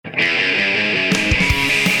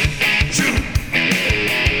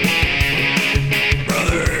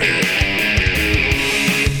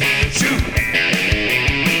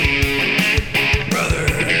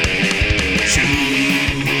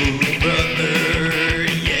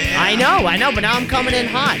know, but now I'm coming in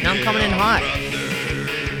hot. That's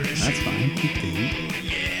fine. Keep the heat.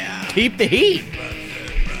 Keep the heat.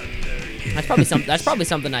 That's probably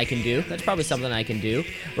something I can do.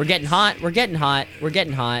 We're getting hot. We're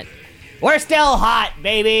still hot,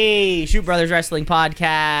 baby. Shoot Brothers Wrestling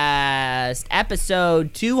Podcast,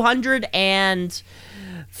 episode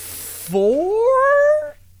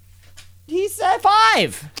 204. He said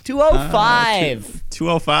 205.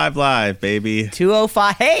 205 live, baby.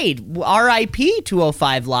 205. Hey, R.I.P.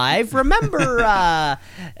 205 live. Remember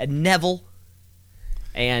Neville?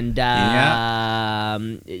 And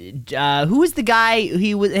who was the guy?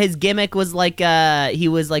 His gimmick was like a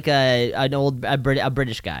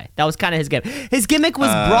British guy. That was kind of his gimmick. His gimmick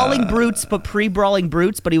was brawling brutes, but pre-brawling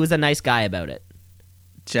brutes. But he was a nice guy about it.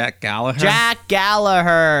 Jack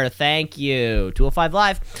Gallagher. Thank you. 205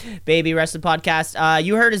 Live, baby wrestling podcast.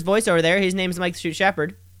 You heard his voice over there. His name is Mike the Shoot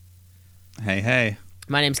Shepherd. Hey.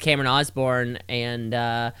 My name's Cameron Osborne, and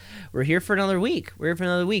we're here for another week.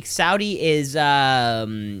 Saudi is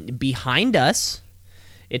behind us.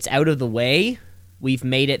 It's out of the way. We've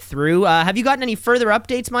made it through. Have you gotten any further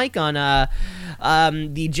updates, Mike, on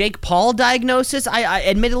the Jake Paul diagnosis? I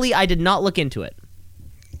admittedly, I did not look into it.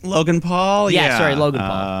 Logan Paul? Yeah, sorry, Logan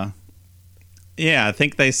Paul. Yeah, I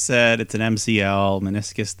think they said it's an MCL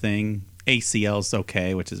meniscus thing. ACL's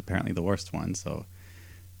okay, which is apparently the worst one, so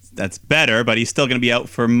that's better, but he's still going to be out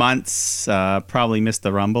for months. Probably missed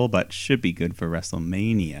the Rumble, but should be good for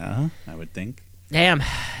WrestleMania, I would think. Damn.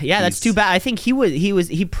 Yeah, that's too bad. I think he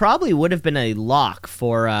probably would have been a lock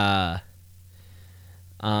for the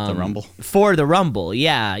Rumble. For the Rumble,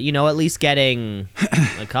 yeah. You know, at least getting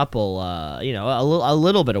a couple, a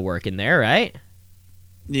little bit of work in there, right?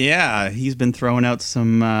 Yeah, he's been throwing out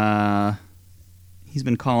some. He's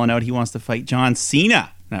been calling out he wants to fight John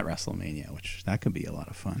Cena at WrestleMania, which that could be a lot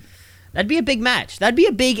of fun. That'd be a big match. That'd be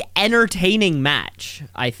a big, entertaining match,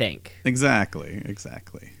 I think. Exactly.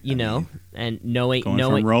 Knowing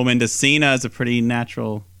from Roman to Cena is a pretty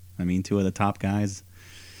natural. I mean, two of the top guys.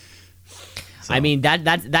 So. I mean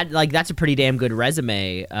that's a pretty damn good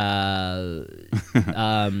resume. Early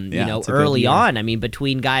on. I mean,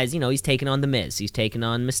 between guys, he's taking on The Miz, he's taking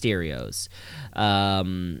on Mysterios.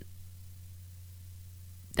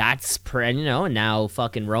 That's and now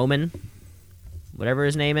fucking Roman, whatever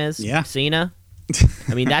his name is, Cena.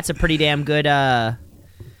 I mean, that's a pretty damn good.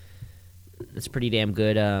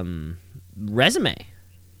 Resume.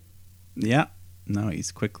 Yeah. No, he's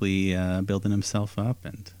quickly building himself up,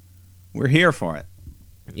 and we're here for it.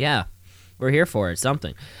 Yeah, we're here for it.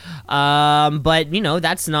 Something. But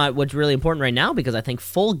that's not what's really important right now, because I think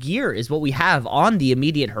Full Gear is what we have on the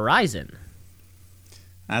immediate horizon.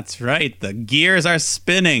 That's right. The gears are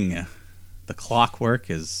spinning. The clockwork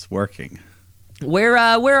is working. Where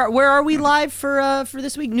are we live for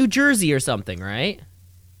this week? New Jersey or something, right?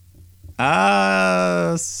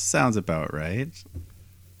 Sounds about right.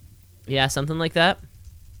 Yeah, something like that.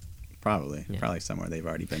 Probably somewhere they've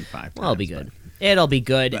already been 5 times. Well, it'll be good. It'll be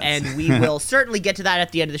good, and we will certainly get to that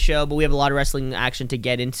at the end of the show, but we have a lot of wrestling action to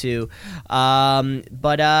get into.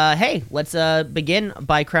 Hey, let's begin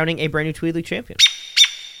by crowning a brand new Tweed League champion.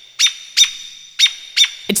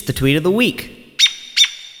 It's the tweet of the week.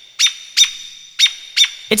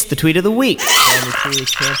 And the Tweed League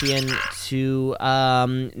champion to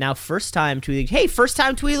now first-time Tweed League. Hey,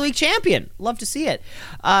 first-time Tweed League champion. Love to see it.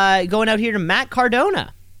 Going out here to Matt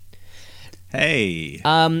Cardona. Hey.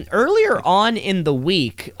 Earlier on in the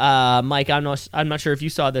week, Mike, I'm not sure if you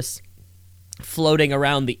saw this floating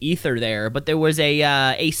around the ether there, but there was a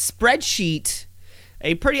spreadsheet.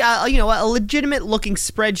 A pretty, a legitimate-looking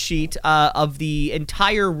spreadsheet of the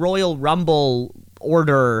entire Royal Rumble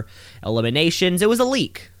order eliminations. It was a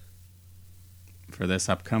leak. For this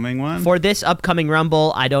upcoming one? For this upcoming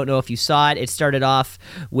Rumble, I don't know if you saw it. It started off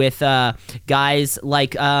with guys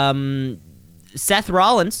like Seth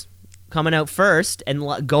Rollins coming out first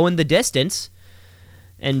and going the distance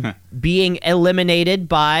and being eliminated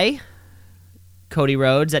by Cody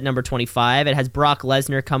Rhodes at number 25. It has Brock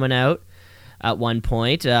Lesnar coming out at one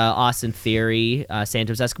point, Austin Theory,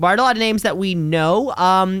 Santos Escobar, a lot of names that we know.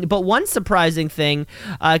 But one surprising thing,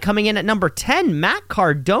 coming in at number 10, Matt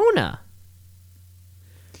Cardona.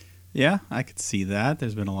 Yeah, I could see that.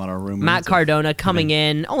 There's been a lot of rumors. Matt Cardona coming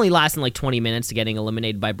in, only lasting like 20 minutes to getting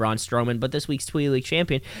eliminated by Braun Strowman, but this week's Tweed League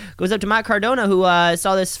champion goes up to Matt Cardona, who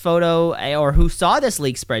saw this photo, or who saw this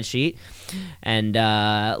league spreadsheet, and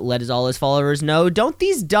let all his followers know, don't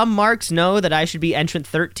these dumb marks know that I should be entrant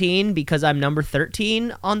 13 because I'm number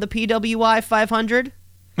 13 on the PWI 500?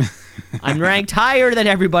 I'm ranked higher than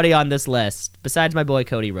everybody on this list, besides my boy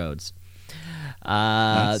Cody Rhodes.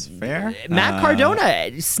 That's fair. Matt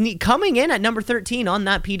Cardona coming in at number 13 on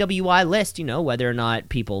that PWI list. Whether or not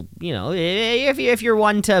people, if you're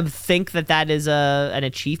one to think that is an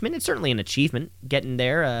achievement, it's certainly an achievement getting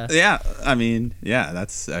there. Yeah, I mean,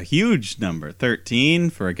 that's a huge number. 13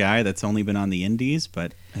 for a guy that's only been on the Indies,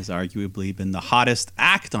 but has arguably been the hottest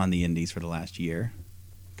act on the Indies for the last year.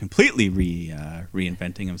 Completely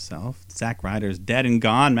reinventing himself. Zack Ryder's dead and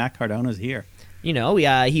gone. Matt Cardona's here.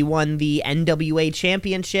 He won the NWA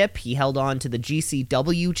championship. He held on to the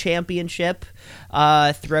GCW championship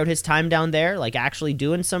throughout his time down there, actually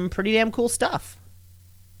doing some pretty damn cool stuff.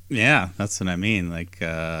 Yeah, that's what I mean.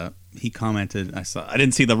 He commented, I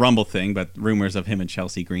didn't see the Rumble thing, but rumors of him and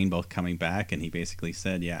Chelsea Green both coming back, and he basically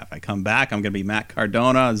said, if I come back, I'm going to be Matt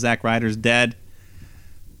Cardona. Zack Ryder's dead.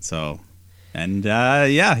 So, and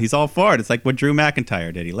he's all for it. It's like what Drew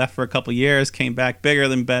McIntyre did. He left for a couple years, came back bigger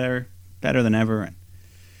than better than ever. And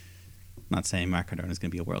I'm not saying Matt Cardona is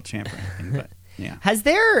going to be a world champ or anything, but yeah. Has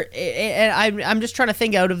there? And I'm just trying to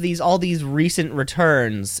think out of all these recent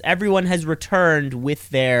returns. Everyone has returned with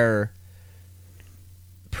their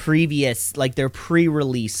previous, their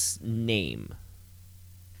pre-release name,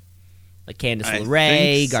 like Candice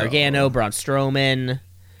LeRae, so. Gargano, Braun Strowman.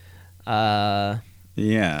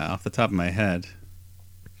 Yeah, off the top of my head,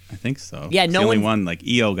 I think so. Yeah, it's no the only one.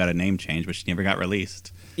 Io got a name change, but she never got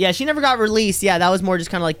released. Yeah, she never got released. Yeah, that was more just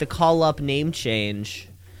kind of the call-up name change.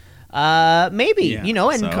 Maybe,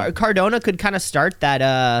 and Cardona could kind of start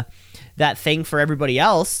that thing for everybody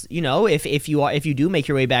else. If you do make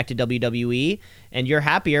your way back to WWE and you're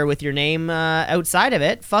happier with your name outside of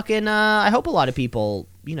it, I hope a lot of people,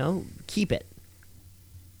 keep it.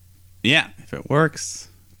 Yeah, if it works,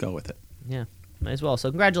 go with it. Yeah. Might as well. So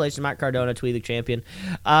congratulations, Matt Cardona, Tweed League champion.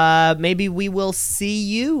 Maybe we will see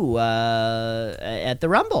you at the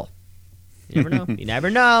Rumble. You never know. You never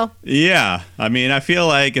know. Yeah. I mean, I feel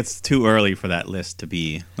like it's too early for that list to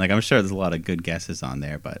be. I'm sure there's a lot of good guesses on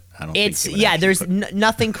there, but I don't think there's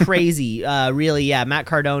nothing crazy, really. Yeah, Matt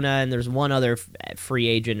Cardona, and there's one other free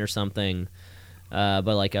agent or something, but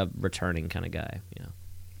a returning kind of guy.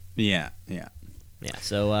 Yeah. Yeah,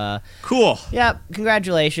 so cool. Yeah,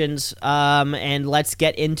 congratulations. And let's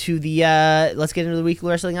get into the weekly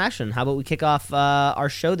wrestling action. How about we kick off our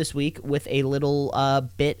show this week with a little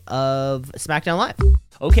bit of SmackDown Live.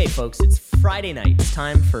 Okay, folks, it's Friday night. It's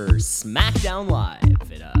time for SmackDown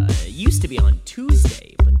Live. It used to be on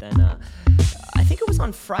Tuesday, but then I think it was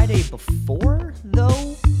on Friday before,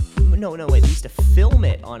 though. No, wait, we used to film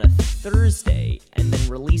it on a Thursday and then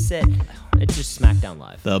release it. It's just SmackDown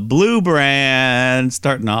Live. The Blue Brand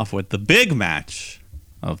starting off with the big match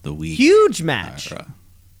of the week. Huge match.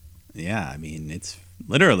 Yeah, I mean, it's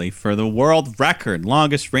literally for the world record,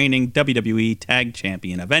 longest reigning WWE Tag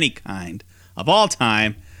Champion of any kind of all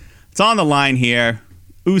time. It's on the line here.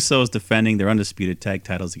 Usos defending their undisputed tag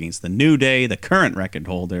titles against the New Day, the current record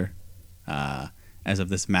holder, as of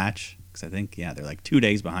this match. Because I think, they're 2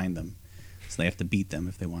 days behind them. So they have to beat them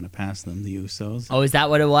if they want to pass them, the Usos. Oh, is that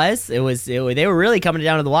what it was? They were really coming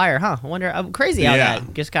down to the wire, huh? I wonder, crazy how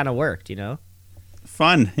that just kind of worked,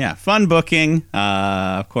 Fun, fun booking.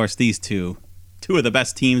 Of course, these two of the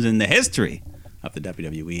best teams in the history of the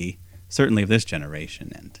WWE, certainly of this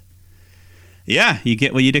generation. And you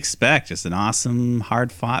get what you'd expect. Just an awesome,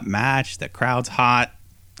 hard-fought match. The crowd's hot.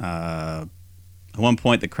 At one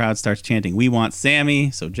point, the crowd starts chanting, "We want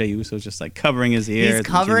Sammy." So Jey Uso's just covering his ears. He's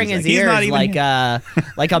covering his ears like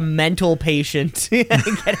a mental patient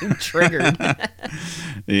getting triggered.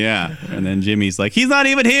 Yeah, and then Jimmy's like, "He's not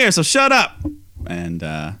even here, so shut up." And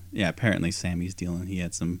apparently Sammy's dealing. He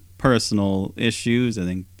had some personal issues. I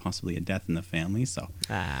think possibly a death in the family. So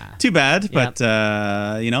too bad, but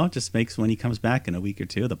it just makes when he comes back in a week or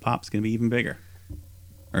two, the pop's gonna be even bigger.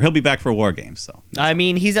 Or he'll be back for War Games. So I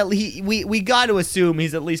mean, we got to assume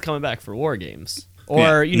he's at least coming back for War Games,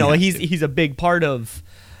 or he's a big part of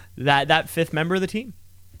that fifth member of the team.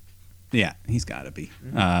 Yeah, he's got to be.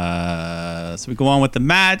 So we go on with the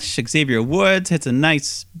match. Xavier Woods hits a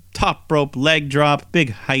nice top rope leg drop,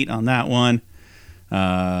 big height on that one.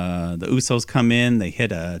 The Usos come in, they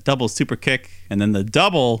hit a double super kick, and then the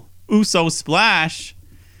double Uso splash.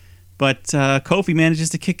 But Kofi manages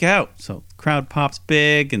to kick out. So crowd pops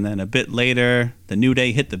big, and then a bit later, the New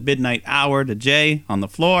Day hit the midnight hour to Jay on the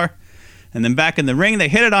floor. And then back in the ring, they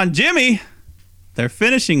hit it on Jimmy. Their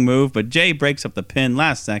finishing move, but Jay breaks up the pin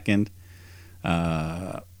last second.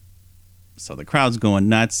 So the crowd's going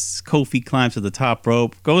nuts. Kofi climbs to the top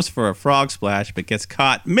rope, goes for a frog splash, but gets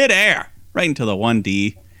caught midair right into the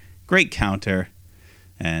 1D. Great counter.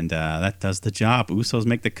 And that does the job. Usos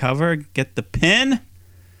make the cover, get the pin.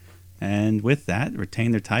 And with that, retain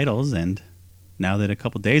their titles, and now that a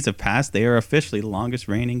couple days have passed, they are officially the longest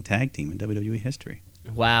reigning tag team in WWE history.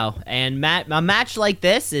 Wow. And a match like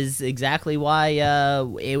this is exactly why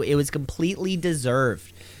it was completely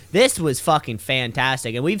deserved. This was fucking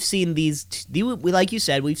fantastic. And we've seen like you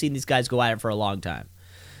said, we've seen these guys go at it for a long time.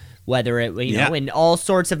 Whether it, you know, in all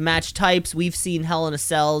sorts of match types, we've seen Hell in a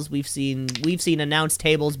Cells, we've seen announce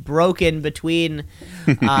tables broken between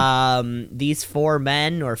these four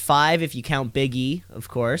men, or five if you count Big E, of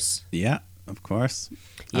course. Yeah, of course.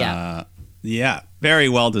 Yeah. Yeah, very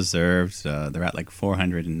well deserved. They're at like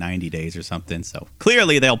 490 days or something, so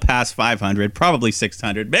clearly they'll pass 500, probably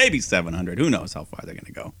 600, maybe 700. Who knows how far they're going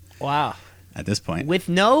to go. Wow. At this point.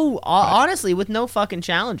 Honestly, with no fucking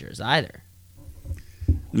challengers either.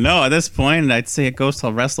 No, at this point, I'd say it goes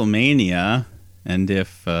till WrestleMania, and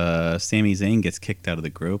if Sami Zayn gets kicked out of the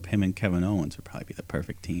group, him and Kevin Owens would probably be the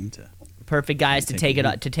perfect team perfect guys to take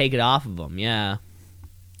it off of them. Yeah.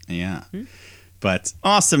 Yeah. But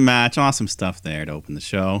awesome match, awesome stuff there to open the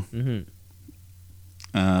show.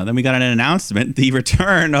 Mm-hmm. Then we got an announcement: the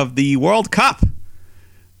return of the World Cup.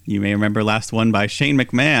 You may remember last won by Shane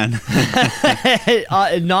McMahon.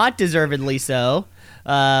 Not deservedly so.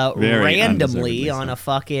 Randomly on a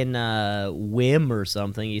fucking whim or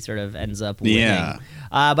something, he sort of ends up winning. Yeah.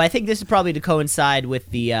 But I think this is probably to coincide with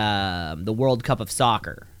the World Cup of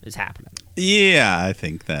Soccer is happening. Yeah, I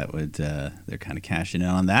think that would they're kind of cashing in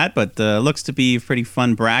on that. But looks to be a pretty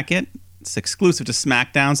fun bracket. It's exclusive to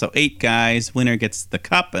SmackDown, so 8 guys. Winner gets the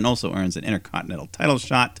cup and also earns an Intercontinental title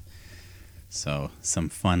shot. So some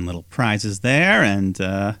fun little prizes there, and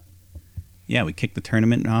yeah, we kick the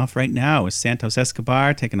tournament off right now with Santos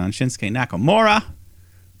Escobar taking on Shinsuke Nakamura,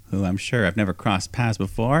 who I'm sure I've never crossed paths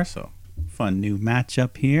before, so fun new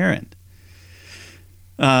matchup here. And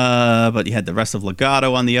but you had the rest of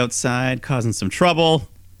Legado on the outside causing some trouble,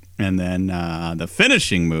 and then the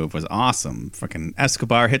finishing move was awesome. Fucking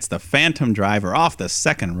Escobar hits the Phantom Driver off the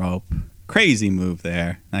second rope. Crazy move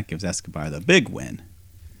there. That gives Escobar the big win.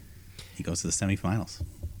 He goes to the semifinals.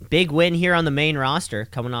 Big win here on the main roster,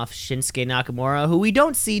 coming off Shinsuke Nakamura, who we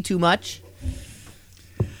don't see too much.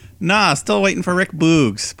 Nah, still waiting for Rick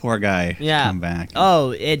Boogs, poor guy, to come back.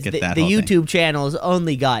 Oh, it's the YouTube thing. Channel has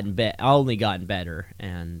only gotten better,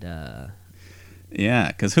 and yeah,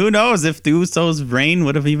 because who knows if the Usos' reign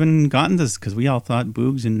would have even gotten this? Because we all thought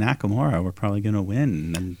Boogs and Nakamura were probably going to win,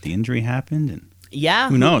 and then the injury happened, and yeah,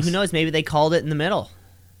 who knows? Who knows? Maybe they called it in the middle.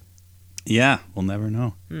 Yeah, we'll never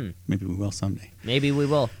know. Maybe we will someday. Maybe we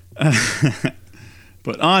will.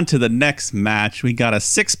 But on to the next match. We got a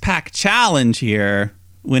 6-pack challenge here.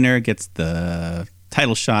 Winner gets the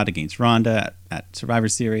title shot against Ronda at Survivor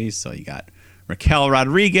Series. So you got Raquel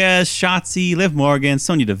Rodriguez, Shotzi, Liv Morgan,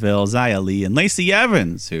 Sonya Deville, Xia Li, and Lacey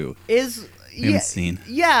Evans, who we haven't seen.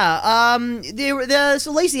 Yeah.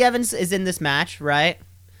 So Lacey Evans is in this match, right?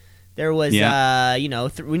 There was, we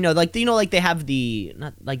know, like they have the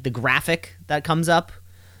graphic that comes up.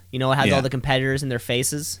 You know, it has all the competitors and their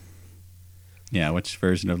faces. Yeah, which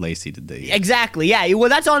version of Lacey did they use? Exactly, yeah. Well,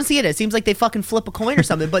 that's honestly it. It seems like they fucking flip a coin or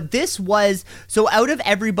something. But this was, so out of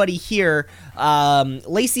everybody here,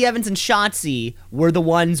 Lacey Evans and Shotzi were the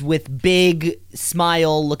ones with big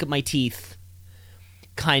smile, look at my teeth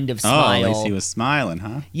kind of smile. Oh, Lacey was smiling,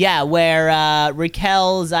 huh? Yeah, where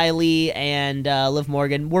Raquel, Xia Li, and Liv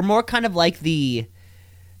Morgan were more kind of like the,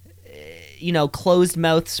 closed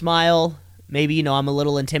mouth smile. Maybe, I'm a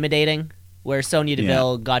little intimidating. Where Sonya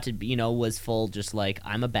Deville got to, was full just like,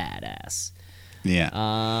 I'm a badass.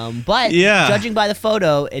 Yeah. But judging by the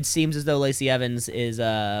photo, it seems as though Lacey Evans is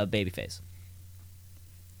a babyface.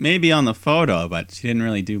 Maybe on the photo, but she didn't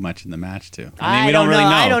really do much in the match, too. We don't really know.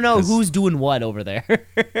 I don't know who's doing what over there.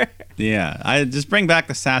 Yeah. I just bring back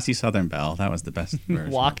the sassy Southern Belle. That was the best version.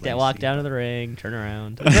 Walk down to the ring, turn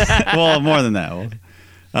around. Well, more than that.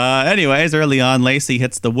 Anyways, early on, Lacey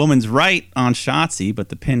hits the woman's right on Shotzi, but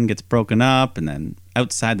the pin gets broken up, and then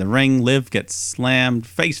outside the ring, Liv gets slammed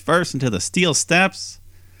face first into the steel steps.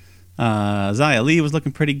 Xia Li was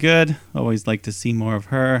looking pretty good. Always like to see more of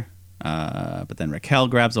her. But then Raquel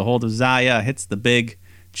grabs a hold of Xia, hits the big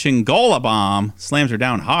Chingola bomb, slams her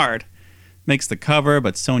down hard, makes the cover,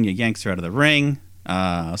 but Sonya yanks her out of the ring.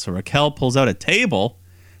 So Raquel pulls out a table,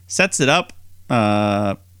 sets it up,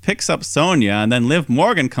 picks up Sonya, and then Liv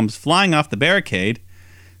Morgan comes flying off the barricade,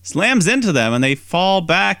 slams into them, and they fall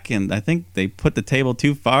back, and I think they put the table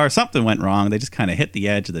too far. Something went wrong. They just kind of hit the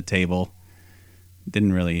edge of the table.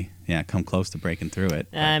 Didn't really come close to breaking through it.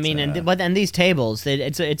 But these tables,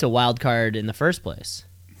 it's a wild card in the first place.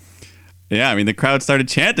 Yeah, the crowd started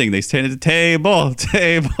chanting. They chanted table.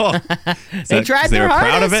 They tried their They were hardest.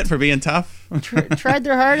 proud of it for being tough. Tried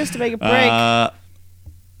their hardest to make it break.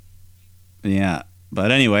 Yeah.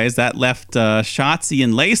 But anyways, that left Shotzi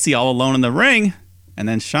and Lacey all alone in the ring. And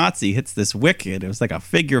then Shotzi hits this wicked. It was like a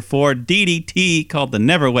figure 4 DDT called the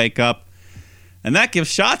Never Wake Up. And that gives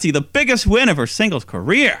Shotzi the biggest win of her singles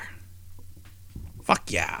career.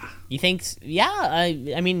 Fuck yeah. You think? Yeah.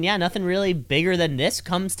 I mean, yeah. Nothing really bigger than this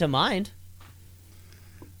comes to mind.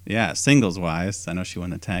 Yeah, singles wise, I know she won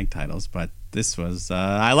the tag titles, but this was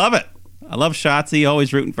I love it. I love Shotzi,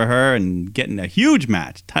 always rooting for her and getting a huge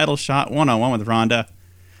match, title shot 1-on-1 with Ronda.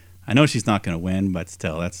 I know she's not going to win, but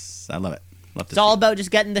still, I love it. Love to it's all about just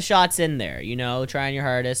getting the shots in there, trying your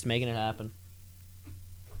hardest, making it happen.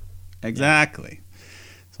 Exactly.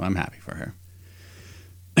 So I'm happy for her.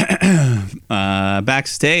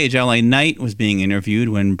 Backstage, LA Knight was being interviewed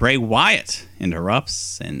when Bray Wyatt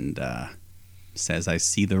interrupts and says, "I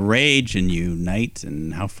see the rage in you, Knight,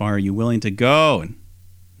 and how far are you willing to go?" And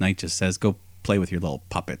Knight just says, "Go play with your little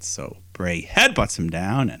puppets." So Bray headbutts him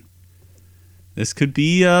down, and this could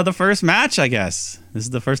be the first match, I guess. This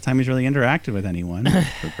is the first time he's really interacted with anyone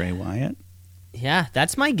for Bray Wyatt. Yeah,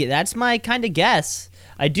 that's my kind of guess.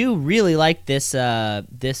 I do really like this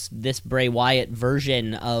this Bray Wyatt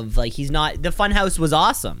version of, like, he's not, the Funhouse was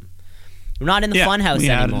awesome. We're not in the Funhouse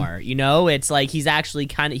anymore. It's like he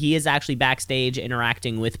is actually backstage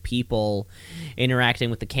interacting with people, interacting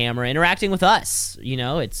with the camera, interacting with us.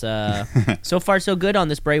 It's so far so good on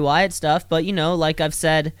this Bray Wyatt stuff. But like I've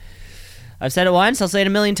said it once, I'll say it a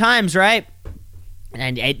million times, right?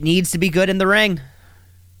 And it needs to be good in the ring.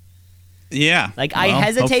 Yeah. Like, I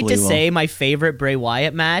hesitate to say my favorite Bray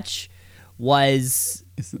Wyatt match was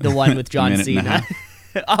the one with John Cena.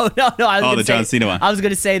 Oh no! The John Cena one. I was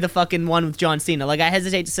gonna say the fucking one with John Cena. Like, I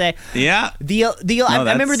hesitate to say. Yeah.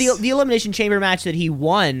 I remember the Elimination Chamber match that he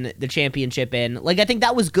won the championship in. Like, I think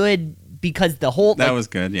that was good because that was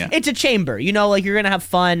good. Yeah. It's a chamber. Like, you're gonna have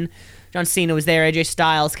fun. John Cena was there. AJ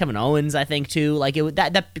Styles, Kevin Owens, I think too. Like,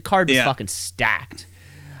 that card was fucking stacked.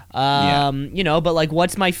 But like,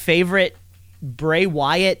 what's my favorite Bray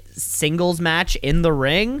Wyatt singles match in the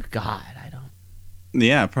ring? God.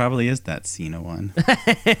 Yeah, it probably is that Cena one.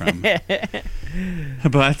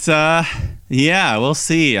 But, yeah, we'll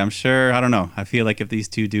see. I'm sure. I don't know. I feel like if these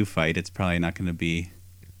two do fight, it's probably not going to be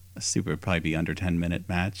probably be under 10-minute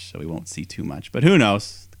match, so we won't see too much. But who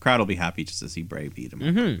knows? The crowd will be happy just to see Bray beat him.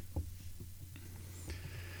 Mm-hmm.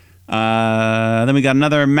 Then we got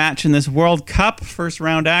another match in this World Cup. First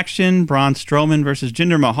round action. Braun Strowman versus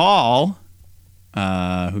Jinder Mahal.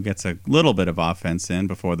 Who gets a little bit of offense in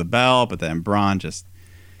before the bell, but then Braun just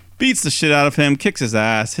beats the shit out of him, kicks his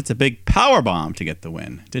ass, hits a big power bomb to get the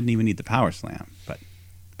win. Didn't even need the power slam, but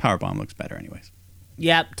power bomb looks better anyways.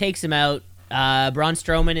 Yep, takes him out. Braun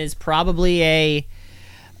Strowman is probably a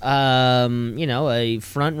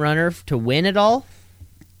front runner to win it all.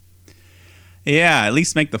 Yeah, at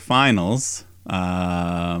least make the finals.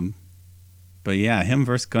 But yeah, him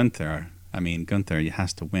versus Gunther. I mean, Gunther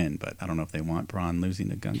has to win, but I don't know if they want Braun losing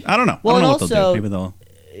to Gunther. I don't know. Well, I don't know also, what they'll do. Maybe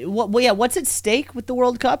they'll... what's at stake with the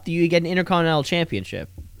World Cup? Do you get an Intercontinental Championship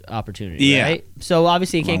opportunity, yeah. right? So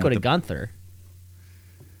obviously you can't go to Gunther.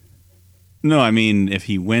 No, I mean, if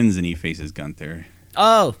he wins and he faces Gunther.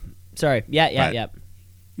 Oh, sorry. Yeah.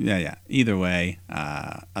 Yeah. Either way,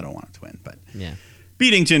 I don't want him to win, but yeah,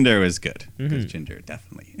 beating Jinder was good. Because Jinder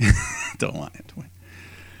definitely don't want him to win.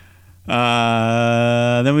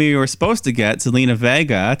 Then we were supposed to get Zelina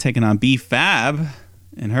Vega taking on B-Fab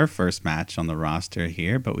in her first match on the roster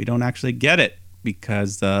here, but we don't actually get it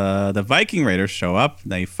because the Viking Raiders show up.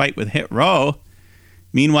 They fight with Hit Row.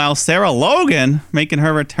 Meanwhile, Sarah Logan making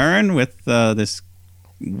her return with this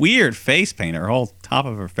weird face paint. Her whole top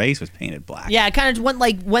of her face was painted black. Yeah, it kind of went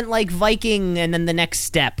like Viking, and then the next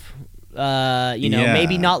step.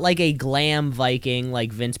 Maybe not like a glam Viking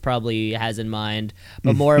like Vince probably has in mind,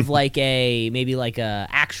 but more of like maybe like a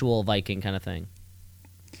actual Viking kind of thing.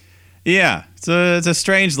 Yeah, it's a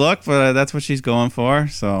strange look, but that's what she's going for.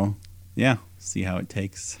 So yeah, see how it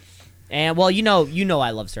takes. And well,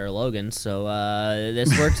 I love Sarah Logan, so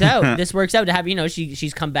this works out. This works out to have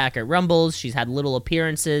she's come back at Rumbles. She's had little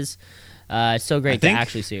appearances. It's so great to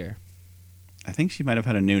actually see her. I think she might have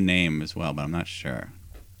had a new name as well, but I'm not sure.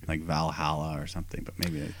 Like Valhalla or something, but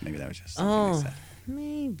maybe that was just something they said.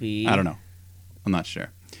 Maybe. I don't know. I'm not sure.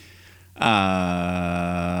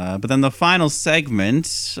 But then the final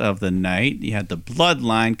segment of the night, you had the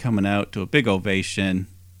Bloodline coming out to a big ovation.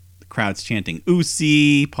 The crowd's chanting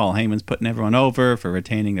Usi. Paul Heyman's putting everyone over for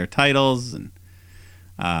retaining their titles. And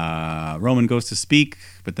Roman goes to speak,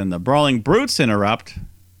 but then the Brawling Brutes interrupt.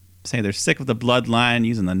 Say they're sick of the Bloodline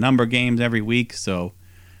using the number games every week, so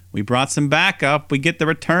we brought some backup. We get the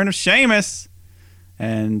return of Sheamus.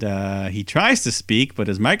 And he tries to speak, but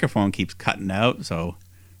his microphone keeps cutting out. So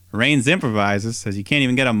Reigns improvises, says, "You can't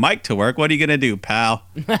even get a mic to work. What are you going to do, pal?"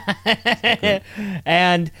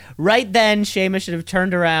 And right then, Sheamus should have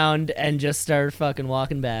turned around and just started fucking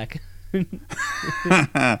walking back. But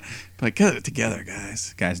get it together,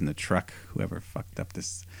 guys. Guys in the truck, whoever fucked up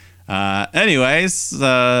this. Anyways,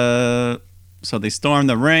 so they storm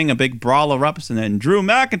the ring. A big brawl erupts, and then Drew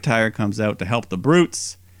McIntyre comes out to help the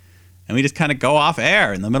Brutes. And we just kind of go off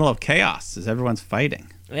air in the middle of chaos as everyone's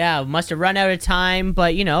fighting. Yeah, must have run out of time,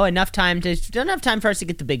 but enough time for us to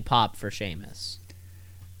get the big pop for Sheamus.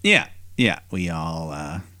 Yeah, we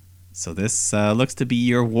all. So this looks to be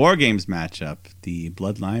your War Games matchup: the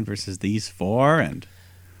Bloodline versus these four, and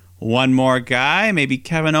one more guy, maybe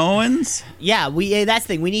Kevin Owens. Yeah, that's the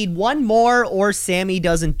thing. We need one more, or Sammy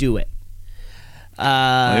doesn't do it.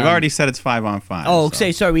 They've already said it's 5-on-5. Oh,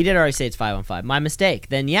 so. Sorry, we did already say it's 5-on-5. My mistake.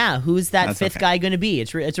 Then yeah, who's that fifth guy going to be?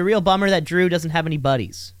 It's a real bummer that Drew doesn't have any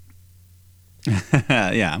buddies.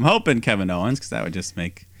 Yeah, I'm hoping Kevin Owens, because that would just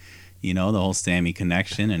make the whole Sammy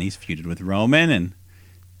connection, and he's feuded with Roman, and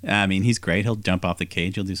I mean he's great. He'll jump off the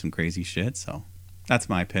cage. He'll do some crazy shit. So that's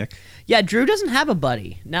my pick. Yeah, Drew doesn't have a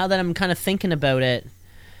buddy. Now that I'm kind of thinking about it.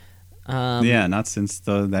 Yeah, not since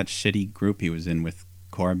that shitty group he was in with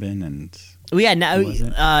Corbin and. Oh yeah, now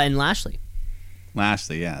and Lashley.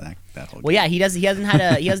 Lashley, yeah, that whole. Well, yeah, he doesn't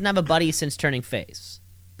have a buddy since turning face,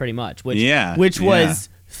 pretty much. Which was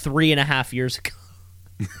 3.5 years ago.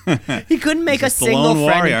 He couldn't make a single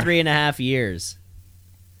friend in 3.5 years.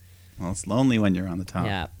 Well, it's lonely when you're on the top.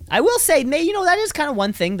 Yeah, I will say, that is kind of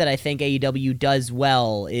one thing that I think AEW does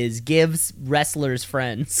well is gives wrestlers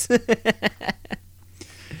friends that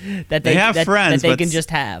they have friends that they can just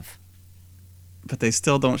have. But they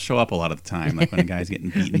still don't show up a lot of the time, like when a guy's getting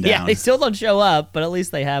beaten down. Yeah, they still don't show up, but at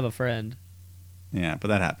least they have a friend. Yeah, but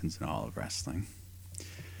that happens in all of wrestling.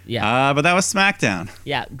 Yeah. But that was SmackDown.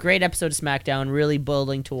 Yeah, great episode of SmackDown, really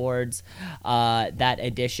building towards that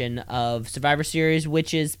edition of Survivor Series,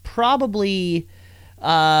 which is probably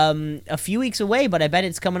a few weeks away, but I bet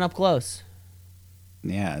it's coming up close.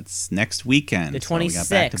 Yeah, it's next weekend. The 26th. So we got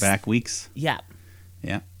back-to-back weeks. Yeah.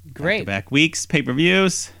 Yeah. Great. Back-to-back weeks,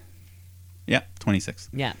 pay-per-views. Yeah, 26.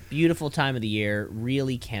 Yeah, beautiful time of the year.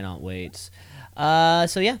 Really cannot wait.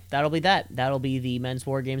 So yeah, that'll be that. That'll be the men's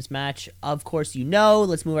War Games match. Of course,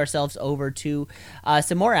 let's move ourselves over to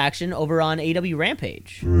some more action over on AEW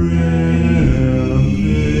Rampage.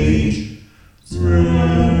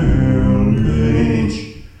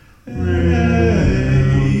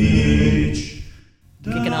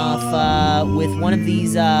 Kicking off with one of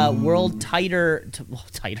these world title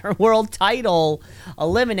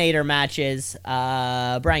eliminator matches.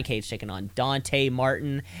 Brian Cage taking on Dante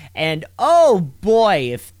Martin, and oh boy,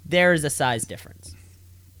 if there's a size difference.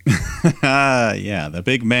 Yeah, the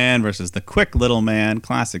big man versus the quick little man.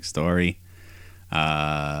 Classic story.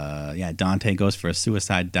 Dante goes for a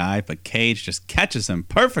suicide dive, but Cage just catches him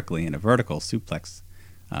perfectly in a vertical suplex.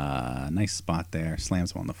 Nice spot there.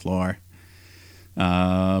 Slams him on the floor.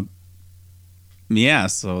 So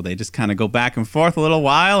they just kind of go back and forth a little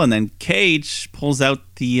while, and then Cage pulls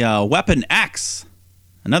out the Weapon X.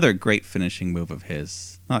 Another great finishing move of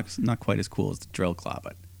his. Not quite as cool as the Drill Claw,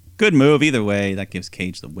 but good move either way. That gives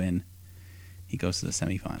Cage the win. He goes to the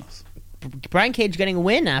semifinals. Brian Cage getting a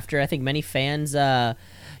win after I think many fans,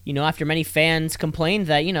 after many fans complained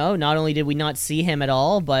that, not only did we not see him at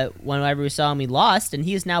all, but whenever we saw him, he lost, and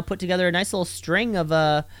he has now put together a nice little string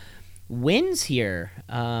of wins here.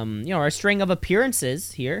 Or a string of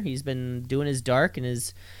appearances here. He's been doing his dark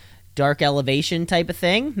elevation type of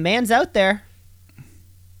thing. Man's out there.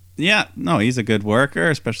 Yeah, no, he's a good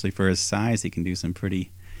worker, especially for his size. He can do some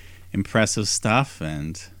pretty impressive stuff,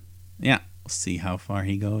 and yeah, we'll see how far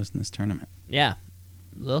he goes in this tournament. Yeah,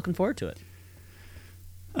 looking forward to it.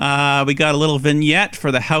 We got a little vignette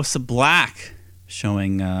for the House of Black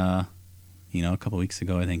showing, a couple weeks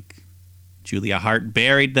ago, I think Julia Hart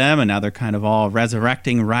buried them, and now they're kind of all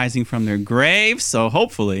resurrecting, rising from their graves. So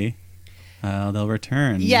hopefully they'll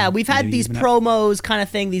return. Yeah, we've had these promos kind of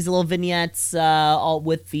thing, these little vignettes, all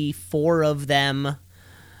with the four of them,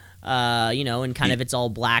 and kind of it's all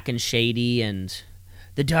black and shady, and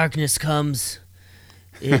the darkness comes.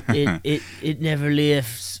 It never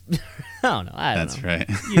lifts. I don't know. That's right.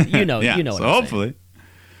 You know. Yeah, you know. So what hopefully. I'm saying.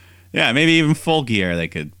 Yeah, maybe even Full Gear they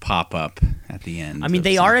could pop up at the end. I mean,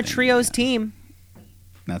 they are a trios team.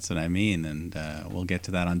 That's what I mean, and we'll get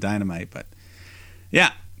to that on Dynamite. But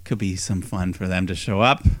yeah, could be some fun for them to show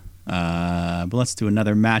up. But let's do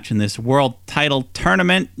another match in this world title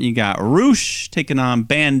tournament. You got Roosh taking on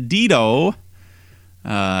Bandito.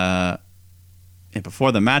 And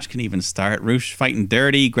before the match can even start, Rush fighting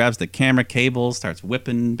dirty, grabs the camera cable, starts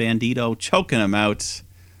whipping Bandito, choking him out.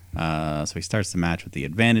 So he starts the match with the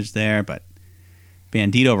advantage there, but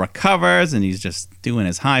Bandito recovers, and he's just doing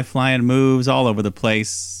his high-flying moves all over the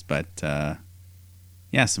place. But,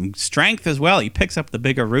 some strength as well. He picks up the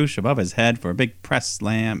bigger Rush above his head for a big press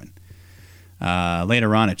slam. And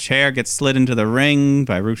later on, a chair gets slid into the ring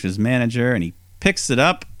by Rush's manager, and he picks it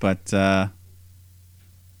up, but...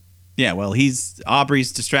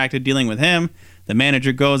 Aubrey's distracted dealing with him. The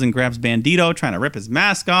manager goes and grabs Bandito, trying to rip his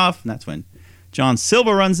mask off, and that's when John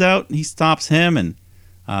Silver runs out. He stops him, and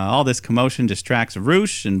all this commotion distracts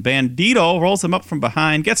Rush, and Bandito rolls him up from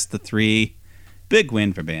behind, gets the 3. Big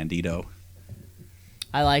win for Bandito.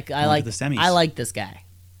 I like this guy.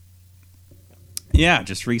 Yeah,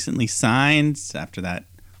 just recently signed after that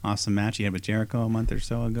awesome match he had with Jericho a month or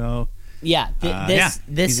so ago. Yeah,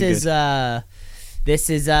 this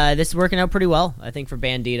is working out pretty well, I think, for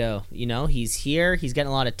Bandito. You know, he's here. He's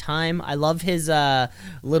getting a lot of time. I love his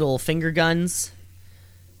little finger guns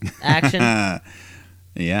action.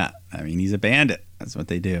 Yeah, I mean, he's a bandit. That's what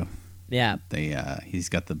they do. Yeah, he's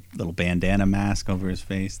got the little bandana mask over his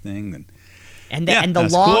face thing, and the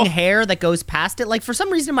long hair that goes past it. Like, for some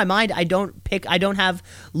reason in my mind, I don't have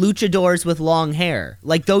luchadors with long hair.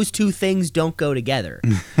 Like, those two things don't go together.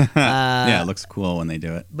 It looks cool when they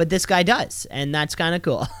do it. But this guy does, and that's kind of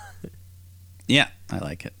cool. Yeah, I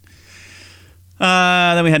like it.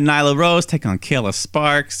 Then we had Nyla Rose take on Kayla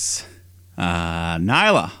Sparks.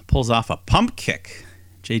 Nyla pulls off a pump kick.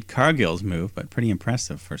 Jade Cargill's move, but pretty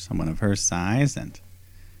impressive for someone of her size, and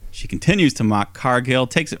she continues to mock Cargill,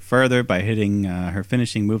 takes it further by hitting her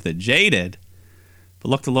finishing move that Jade did, but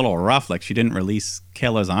looked a little rough, like she didn't release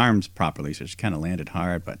Kayla's arms properly, so she kind of landed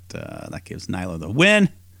hard, but that gives Nyla the win.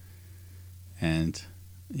 And,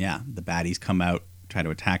 the baddies come out, try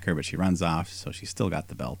to attack her, but she runs off, so she's still got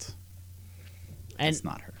the belt. And it's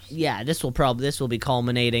not hers. Yeah, this will be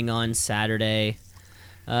culminating on Saturday.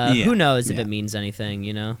 Who knows if it means anything,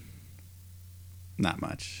 you know? Not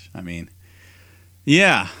much. I mean...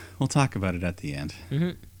 Yeah, we'll talk about it at the end.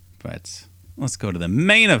 Mm-hmm. But let's go to the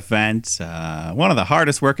main event. One of the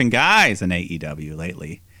hardest working guys in AEW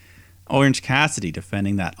lately. Orange Cassidy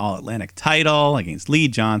defending that All-Atlantic title against Lee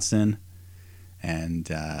Johnson.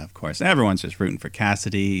 And, of course, everyone's just rooting for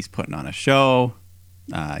Cassidy. He's putting on a show.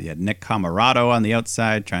 You had Nick Camarado on the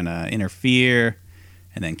outside trying to interfere.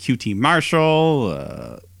 And then QT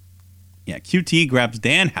Marshall. QT grabs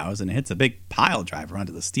Danhausen and hits a big pile driver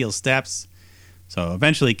onto the steel steps. So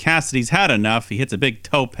eventually Cassidy's had enough. He hits a big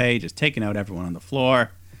tope, just taking out everyone on the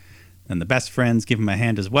floor. Then the best friends give him a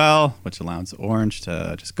hand as well, which allows Orange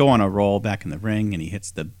to just go on a roll back in the ring, and he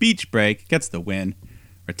hits the beach break, gets the win,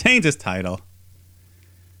 retains his title.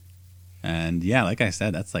 And like I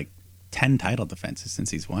said, that's like 10 title defenses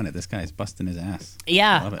since he's won it. This guy's busting his ass.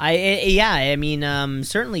 Yeah, I mean,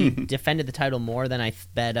 certainly defended the title more than I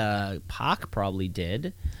bet Pac probably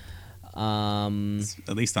did. At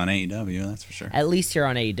least on AEW, that's for sure. At least here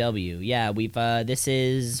on AEW, yeah. We've this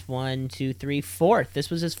is 1, 2, 3, 4th. This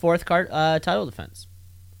was his 4th title defense.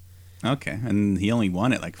 Okay, and he only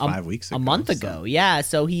won it like 5 weeks ago. A month ago, yeah.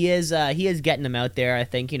 So he is getting them out there. I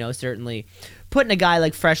think, certainly putting a guy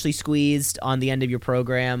like freshly squeezed on the end of your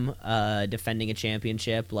program, defending a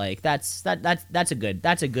championship, like that's a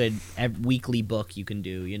good weekly book you can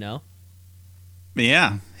do,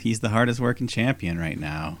 Yeah, he's the hardest working champion right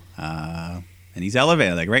now. And he's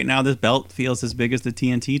elevated. Like right now, this belt feels as big as the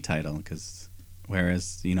TNT title,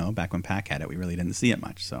 whereas, back when Pac had it, we really didn't see it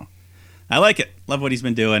much. So I like it. Love what he's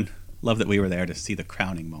been doing. Love that we were there to see the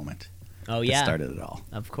crowning moment. Oh, yeah. That started it all.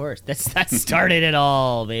 Of course. That started it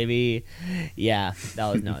all, baby. Yeah,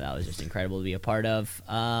 that was just incredible to be a part of.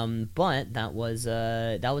 But that was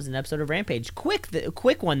an episode of Rampage.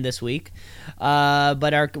 Quick one this week.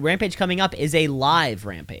 But our Rampage coming up is a live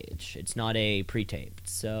Rampage. It's not a pre-taped.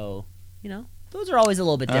 So, those are always a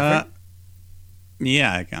little bit different.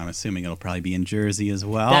 Yeah, I'm assuming it'll probably be in Jersey as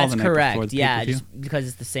well. That's correct. Yeah, just because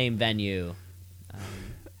it's the same venue.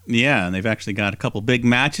 Yeah, and they've actually got a couple big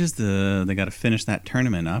matches. They got to finish that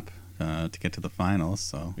tournament up to get to the finals,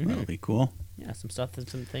 so that'll be cool. Yeah, some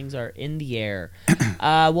things are in the air.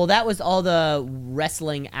 Well, that was all the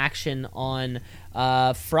wrestling action on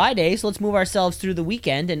Friday, so let's move ourselves through the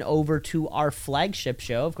weekend and over to our flagship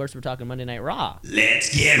show. Of course, we're talking Monday Night Raw.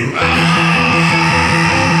 Let's get raw!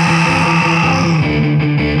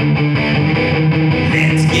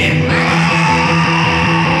 Let's get raw!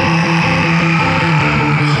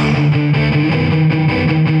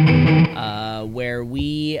 Where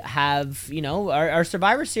we have, our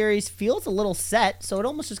Survivor Series feels a little set, so it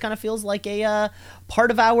almost just kind of feels like a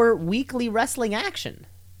part of our weekly wrestling action.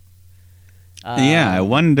 I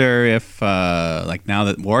wonder if now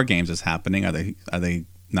that War Games is happening, are they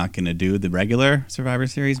not going to do the regular Survivor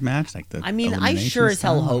Series match? I sure as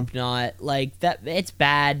hell hope not. Like that, it's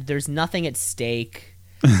bad. There's nothing at stake.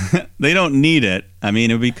 They don't need it. I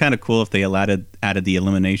mean, it would be kind of cool if they added the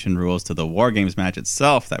elimination rules to the War Games match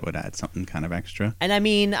itself. That would add something kind of extra. And I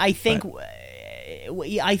mean, I think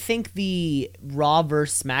the Raw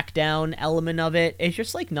versus SmackDown element of it is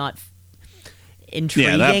just not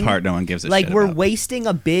intriguing. Yeah, that part no one gives a shit we're about. wasting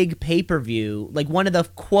a big pay-per-view, one of the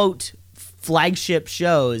quote flagship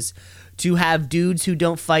shows, to have dudes who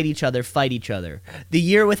don't fight each other. The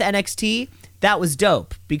year with NXT, that was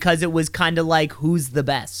dope because it was kind of who's the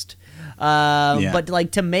best.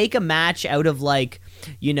 But to make a match out of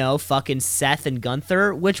fucking Seth and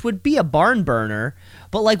Gunther, which would be a barn burner,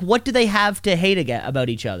 but what do they have to hate about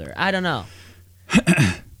each other? I don't know.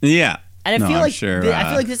 Yeah. And I feel I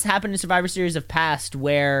feel like this happened in Survivor Series of past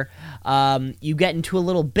where you get into a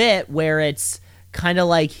little bit where it's kind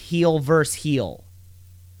of heel versus heel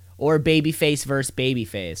or babyface versus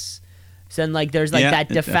babyface. So then there's that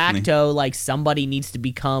de facto somebody needs to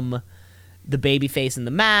become the babyface in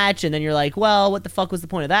the match, and then you're well, what the fuck was the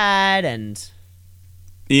point of that? And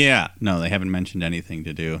yeah, no, they haven't mentioned anything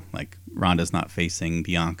to do. Ronda's not facing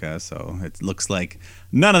Bianca, so it looks like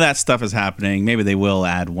none of that stuff is happening. Maybe they will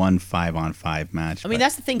add one 5-on-5 match. I mean,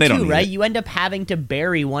 that's the thing too, right? You end up having to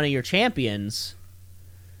bury one of your champions.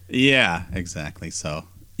 Yeah, exactly. So,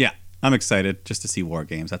 yeah, I'm excited just to see War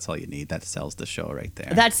Games. That's all you need. That sells the show right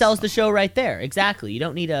there. The show right there. Exactly. You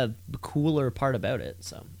don't need a cooler part about it.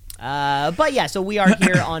 So, but yeah, so we are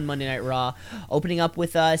here on Monday Night Raw, opening up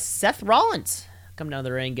with Seth Rollins coming down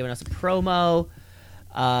the ring, giving us a promo.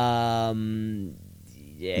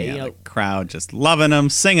 The crowd just loving him,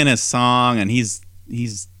 singing his song, and he's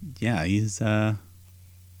playing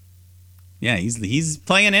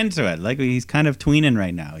into it. He's kind of tweening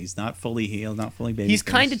right now. He's not fully heel, not fully baby. He's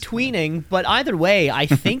kind of tweening, but either way, I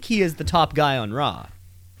think he is the top guy on Raw.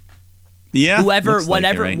 Yeah,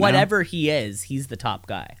 whatever he is, he's the top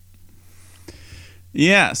guy.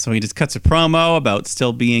 Yeah, so he just cuts a promo about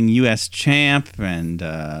still being U.S. champ and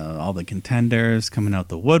all the contenders coming out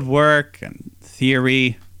the woodwork, and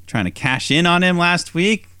Theory trying to cash in on him last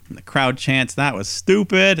week. And the crowd chants that was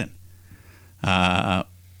stupid. And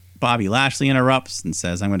Bobby Lashley interrupts and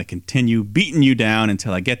says, I'm going to continue beating you down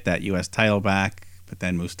until I get that U.S. title back. But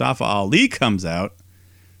then Mustafa Ali comes out,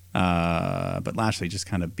 but Lashley just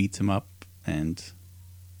kind of beats him up. And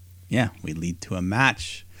yeah, we lead to a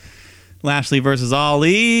match. Lashley versus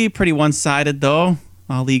Ali, pretty one-sided though.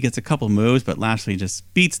 Ali gets a couple moves, but Lashley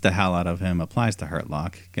just beats the hell out of him, applies the hurt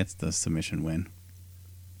lock, gets the submission win.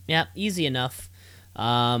 Yeah, easy enough.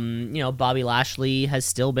 Bobby Lashley has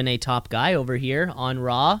still been a top guy over here on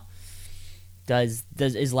Raw. Is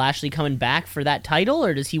Lashley coming back for that title,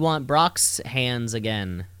 or does he want Brock's hands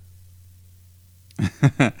again?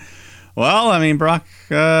 Well, I mean, Brock,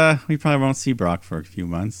 we probably won't see Brock for a few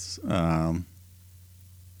months.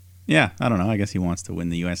 Yeah, I don't know. I guess he wants to win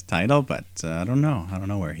the U.S. title, but I don't know. I don't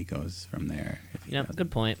know where he goes from there.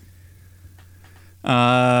 Good point.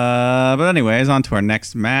 But anyways, on to our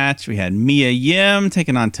next match. We had Mia Yim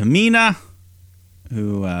taking on Tamina,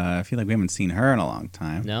 who I feel like we haven't seen her in a long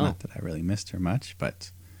time. No. Not that I really missed her much,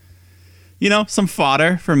 but, some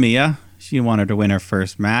fodder for Mia. She wanted to win her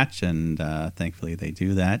first match, and thankfully they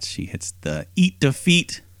do that. She hits the Eat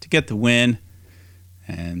Defeat to get the win,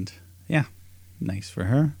 and yeah, nice for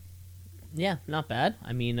her. Yeah, not bad.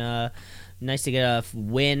 I mean, nice to get a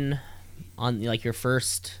win on your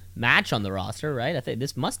first match on the roster, right? I think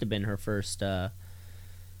this must have been her first.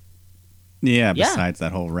 Besides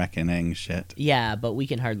that whole Reckoning shit. Yeah, but we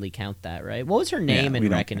can hardly count that, right? What was her name in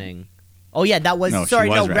Reckoning? Oh yeah, that was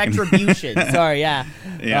Retribution. Sorry, yeah,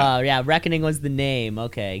 yeah, Reckoning was the name.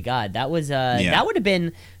 Okay, God, that was that would have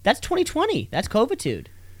been that's 2020. That's COVIDtude.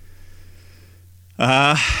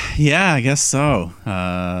 Yeah, I guess so.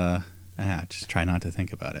 Just try not to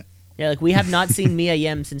think about it. Yeah, we have not seen Mia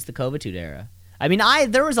Yim since the COVIDtude era. I mean,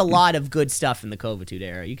 there was a lot of good stuff in the COVIDtude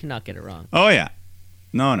era. You cannot get it wrong. Oh yeah,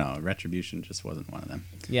 no, Retribution just wasn't one of them.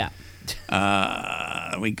 Yeah.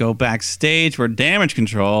 We go backstage where Damage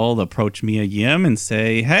Control approach Mia Yim and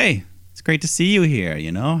say, "Hey, it's great to see you here.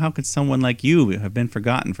 How could someone like you have been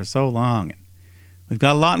forgotten for so long? And we've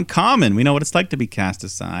got a lot in common. We know what it's like to be cast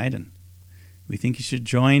aside, and we think you should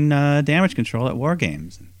join Damage Control at War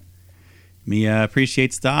Games." And Mia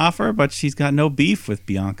appreciates the offer, but she's got no beef with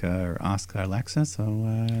Bianca or Asuka or Alexa, so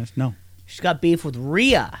no. She's got beef with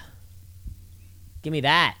Rhea. Give me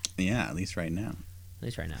that. Yeah, at least right now. At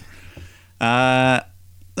least right now.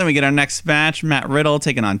 Then we get our next match. Matt Riddle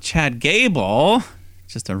taking on Chad Gable.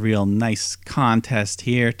 Just a real nice contest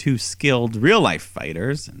here. Two skilled real-life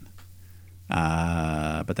fighters.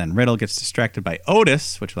 But then Riddle gets distracted by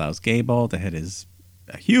Otis, which allows Gable to hit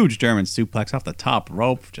a huge German suplex off the top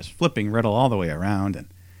rope, just flipping Riddle all the way around. And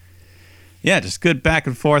yeah, just good back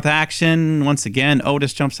and forth action. Once again,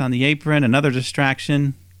 Otis jumps on the apron. Another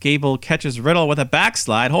distraction. Gable catches Riddle with a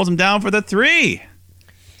backslide, holds him down for the 3.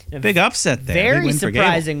 Big upset there. Very Big win for Gable.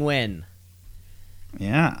 surprising win.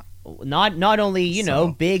 Yeah. Not only,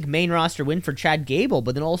 big main roster win for Chad Gable,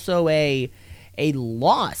 but then also a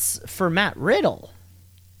loss for Matt Riddle,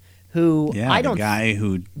 who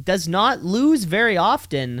who does not lose very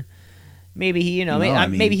often. Maybe he,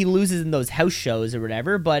 maybe he loses in those house shows or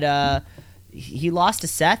whatever, but he lost to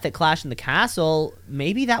Seth at Clash in the Castle.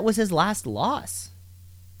 Maybe that was his last loss.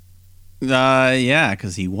 Yeah,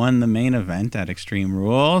 because he won the main event at Extreme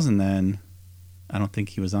Rules, and then I don't think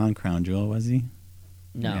he was on Crown Jewel, was he?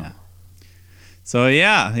 No. Yeah. So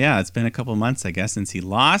yeah, it's been a couple months, I guess, since he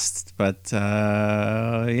lost, but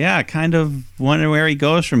kind of wonder where he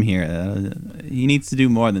goes from here. He needs to do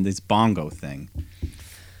more than this bongo thing.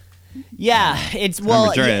 Yeah, it's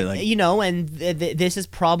and this is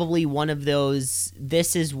probably one of those.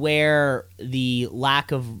 This is where the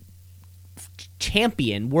lack of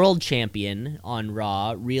world champion on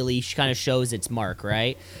Raw really kind of shows its mark,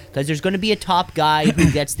 right? Because there's going to be a top guy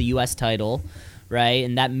who gets the U.S. title, right?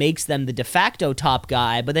 And that makes them the de facto top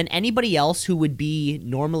guy. But then anybody else who would be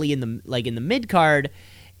normally in the mid card,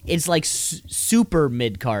 it's like super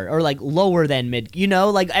mid card or like lower than mid.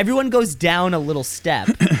 Like everyone goes down a little step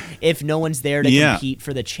if no one's there to compete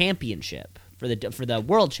for the championship, for the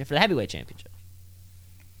world, for the heavyweight championship.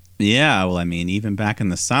 Yeah, well, I mean, even back in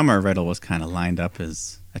the summer, Riddle was kind of lined up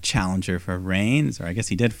as a challenger for Reigns, or I guess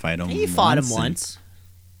he did fight him. He fought him once.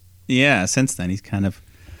 Yeah, since then he's kind of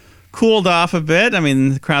cooled off a bit. I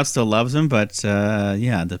mean, the crowd still loves him, but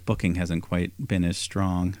the booking hasn't quite been as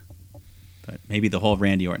strong. But maybe the whole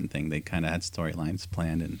Randy Orton thing, they kind of had storylines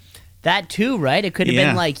planned, and that too, right? It could have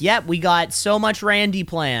been like, we got so much Randy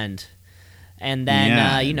planned, and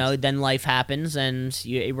then then life happens, and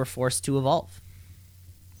you were forced to evolve.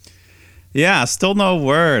 Yeah, still no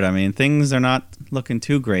word. I mean, things are not looking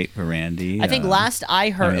too great for Randy. I think last I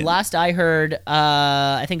heard,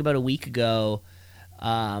 I think about a week ago,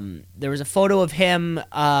 there was a photo of him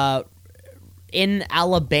in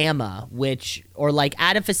Alabama, or like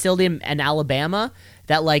at a facility in Alabama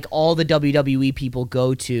that like all the WWE people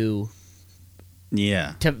go to.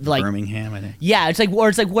 Yeah, to like Birmingham, I think. Yeah, it's like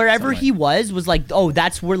wherever he was like, oh,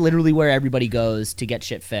 that's literally where everybody goes to get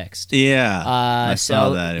shit fixed. Yeah, I saw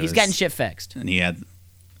that. He's getting shit fixed, and he had.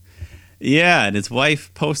 Yeah, and his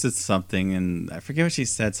wife posted something, and I forget what she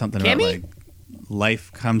said. Something Kimmy? About like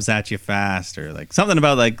life comes at you fast, or like something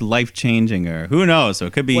about like life changing, or who knows? So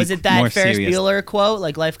it could be. Was it that more Ferris serious. Bueller quote?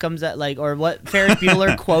 Like life comes at or what? Ferris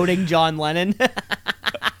Bueller quoting John Lennon.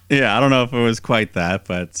 Yeah, I don't know if it was quite that,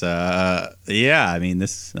 but I mean,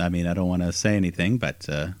 I don't want to say anything, but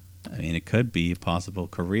it could be a possible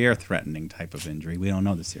career-threatening type of injury. We don't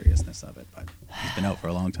know the seriousness of it, but he's been out for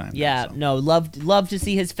a long time. Yeah, now, so. love to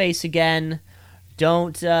see his face again.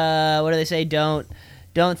 Don't what do they say? Don't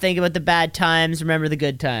think about the bad times, remember the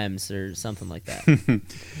good times, or something like that.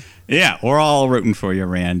 Yeah, we're all rooting for you,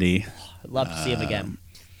 Randy. Love to see him again.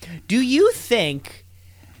 Do you think?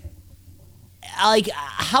 Like,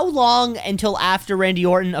 how long until after Randy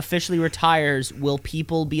Orton officially retires will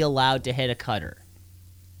people be allowed to hit a cutter?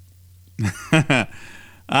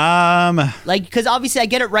 Like, because obviously I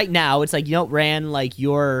get it right now. It's like, Ran, like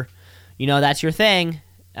that's your thing.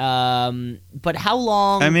 But how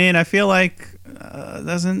long? I mean, I feel like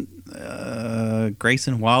doesn't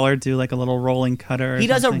Grayson Waller do like a little rolling cutter? He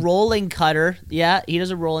does a rolling cutter. Yeah, he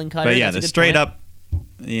does a rolling cutter. But yeah, the straight up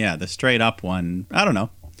one. I don't know.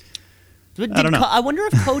 I don't know. I wonder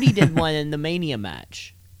if Cody did one in the Mania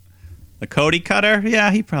match. A Cody cutter? Yeah,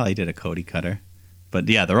 he probably did a Cody cutter. But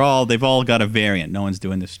yeah, they've all got a variant. No one's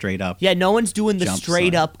doing the straight up. Yeah, no one's doing the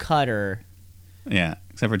straight up cutter. Yeah,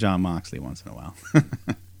 except for John Moxley once in a while.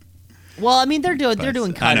 Well, I mean, they're doing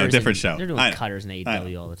cutters. I know, different show. They're doing cutters in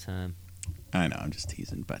AEW all the time. I know, I'm just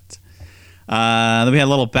teasing, but then we had a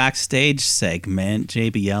little backstage segment.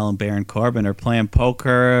 JBL and Baron Corbin are playing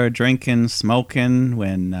poker, drinking, smoking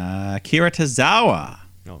when Akira Tozawa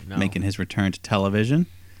making his return to television.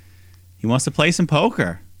 He wants to play some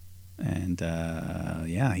poker. And,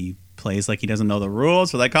 he plays like he doesn't know the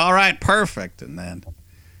rules. We're like, all right, perfect. And then,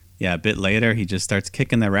 a bit later, he just starts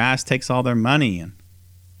kicking their ass, takes all their money. And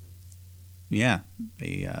yeah,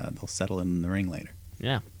 they'll settle in the ring later.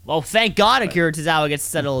 Yeah. Well, thank God Akira Tozawa gets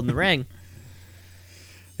settled in the ring.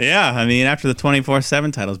 Yeah, I mean, after the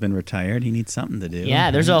 24/7 title's been retired, he needs something to do.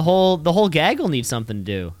 Yeah, there's the whole gag will need something to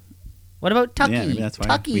do. What about Tucky? Yeah, maybe that's why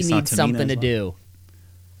Tucky we saw needs Tamina something to as well. do.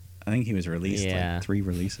 I think he was released Yeah. like 3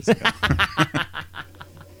 releases ago.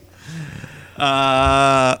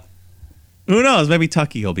 Who knows? Maybe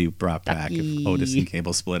Tucky will be brought back if Otis and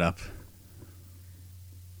Cable split up.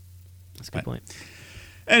 That's a good point.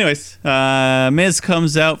 Anyways, Miz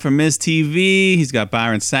comes out for Miz TV. He's got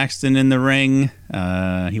Byron Saxton in the ring.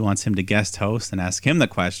 He wants him to guest host and ask him the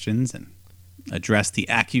questions and address the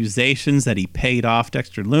accusations that he paid off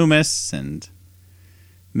Dexter Lumis. And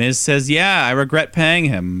Miz says, yeah, I regret paying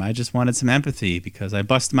him. I just wanted some empathy because I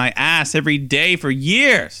bust my ass every day for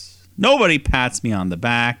years. Nobody pats me on the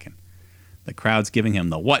back. And the crowd's giving him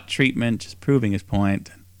the what treatment, just proving his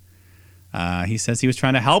point. He says he was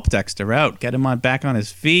trying to help Dexter out, get him back on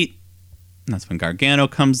his feet. And that's when Gargano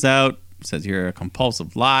comes out, says you're a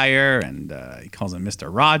compulsive liar, and he calls him Mr.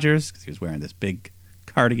 Rogers because he was wearing this big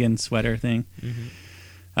cardigan sweater thing.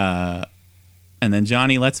 Mm-hmm. And then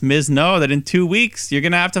Johnny lets Miz know that in 2 weeks you're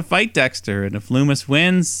going to have to fight Dexter, and if Lumis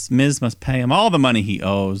wins, Miz must pay him all the money he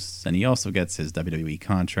owes, and he also gets his WWE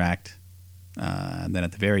contract. And then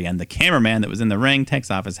at the very end, the cameraman that was in the ring takes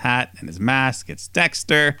off his hat and his mask. It's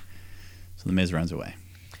Dexter. So the Miz runs away.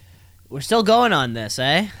 We're still going on this,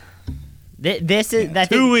 eh? This is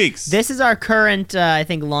 2 weeks. This is our current, I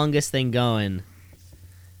think, longest thing going.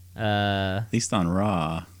 At least on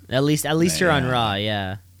Raw. At least you're on Raw,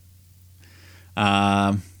 yeah.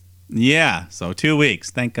 Yeah. So 2 weeks.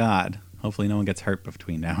 Thank God. Hopefully no one gets hurt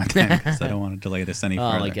between now and then because I don't want to delay this any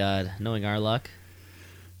further. Oh my God, knowing our luck.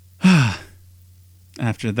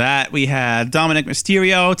 After that, we had Dominic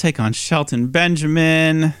Mysterio take on Shelton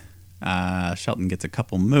Benjamin. Shelton gets a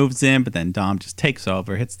couple moves in, but then Dom just takes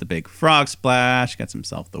over, hits the big frog splash, gets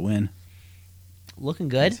himself the win. Looking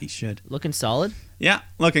good. As he should. Looking solid. Yeah,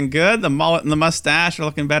 looking good. The mullet and the mustache are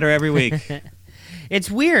looking better every week. It's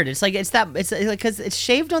weird. It's like because it's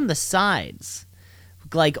shaved on the sides,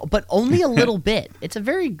 like, but only a little bit. It's a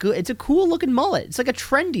very good. It's a cool looking mullet. It's like a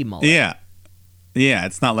trendy mullet. Yeah,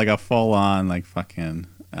 it's not like a full on like fucking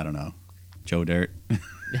I don't know, Joe Dirt.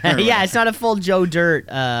 Yeah, it's not a full Joe Dirt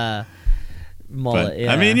mullet. But,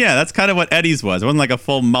 yeah. I mean, yeah, that's kind of what Eddie's was. It wasn't like a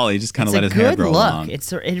full mullet. He just kind of let his hair grow long.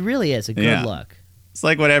 It really is a good look. It's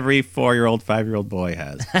like what every 4-year-old, 5-year-old boy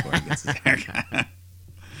has before he gets his haircut.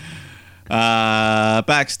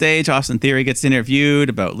 Backstage, Austin Theory gets interviewed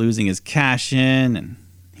about losing his cash-in, and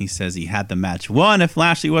he says he had the match won if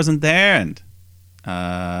Lashley wasn't there, and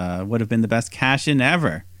would have been the best cash-in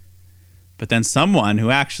ever. But then someone who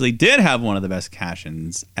actually did have one of the best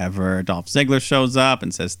cash-ins ever, Dolph Ziggler, shows up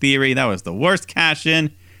and says, Theory, that was the worst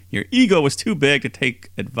cash-in. Your ego was too big to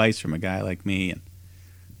take advice from a guy like me. And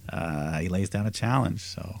he lays down a challenge,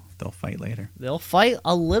 so they'll fight later. They'll fight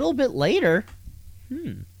a little bit later.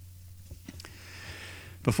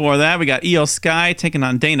 Before that, we got Io Sky taking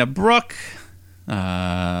on Dana Brooke.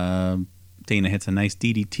 Dana hits a nice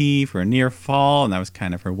DDT for a near fall, and that was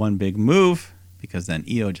kind of her one big move, because then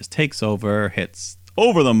Io just takes over, hits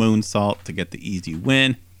over the moonsault to get the easy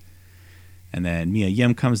win. And then Mia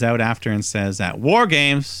Yim comes out after and says, at War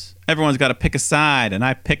Games, everyone's got to pick a side, and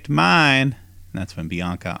I picked mine. And that's when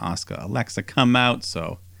Bianca, Asuka, Alexa come out,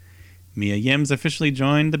 so Mia Yim's officially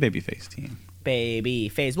joined the babyface team.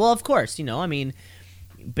 Babyface. Well, of course, I mean,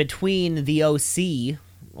 between the OC,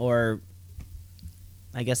 or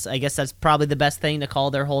I guess that's probably the best thing to call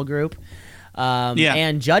their whole group,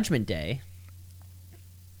 and Judgment Day.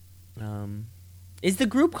 Is the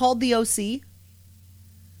group called the OC?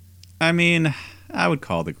 I mean, I would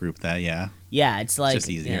call the group that, yeah. Yeah, it's like... It's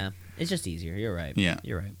just easier. Yeah, it's just easier. You're right. Yeah.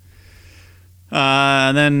 You're right.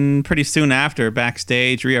 And then pretty soon after,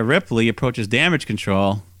 backstage, Rhea Ripley approaches Damage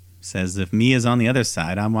Control, says, if Mia's on the other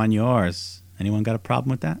side, I'm on yours. Anyone got a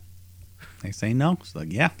problem with that? They say no. It's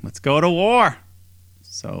like, yeah, let's go to war.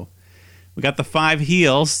 So we got the 5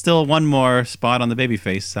 heels, still one more spot on the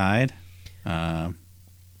babyface side.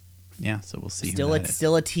 Yeah, so we'll see. Still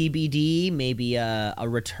a TBD, maybe a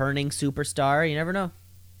returning superstar. You never know.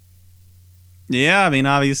 Yeah, I mean,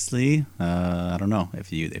 obviously, I don't know if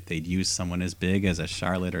they'd use someone as big as a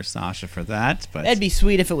Charlotte or Sasha for that, but it'd be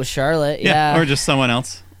sweet if it was Charlotte. Yeah, or just someone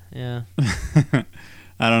else. Yeah,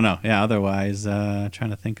 I don't know. Yeah, otherwise, trying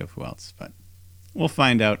to think of who else, but we'll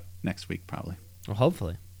find out next week probably. Well,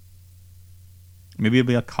 hopefully, maybe it'll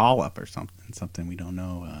be a call up or something we don't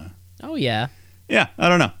know. Oh yeah, yeah, I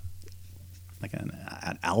don't know, like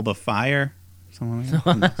an Alba Fire, something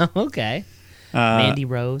like that. Okay, Mandy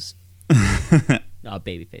Rose. not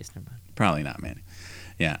babyface. Never mind. Probably not, man.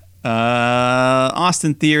 Yeah.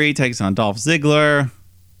 Austin Theory takes on Dolph Ziggler.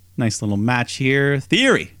 Nice little match here.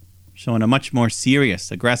 Theory showing a much more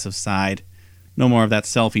serious, aggressive side. No more of that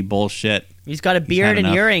selfie bullshit. He's got a beard and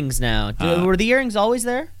enough. earrings now. Were the earrings always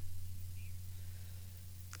there?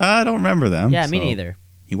 I don't remember them. Yeah, me so neither.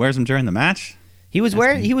 He wears them during the match? He was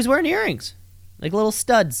wearing earrings, like little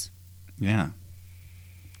studs. Yeah.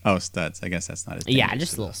 Oh, studs. I guess that's not his Yeah, thing.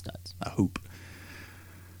 just little studs. A hoop.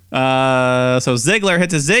 So Ziggler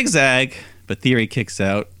hits a zigzag, but Theory kicks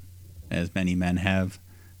out, as many men have.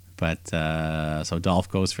 But so Dolph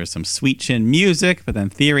goes for some sweet chin music, but then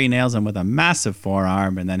Theory nails him with a massive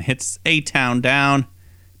forearm and then hits A-Town down,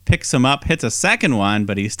 picks him up, hits a second one,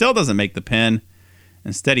 but he still doesn't make the pin.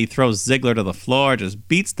 Instead, he throws Ziggler to the floor, just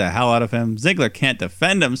beats the hell out of him. Ziggler can't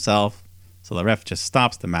defend himself, so the ref just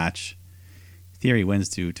stops the match. Theory wins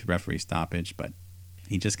due to referee stoppage, but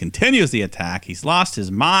he just continues the attack. He's lost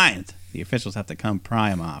his mind. The officials have to come pry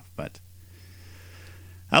him off, but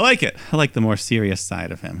I like it. I like the more serious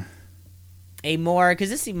side of him. Because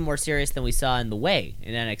this is even more serious than we saw in The Way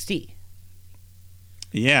in NXT.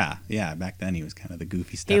 Yeah. Back then he was kind of the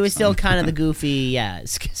goofy stepson. He was still kind of the goofy,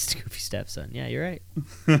 goofy stepson. Yeah, you're right.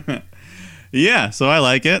 Yeah, so I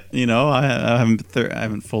like it. You know, I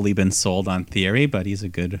haven't fully been sold on Theory, but he's a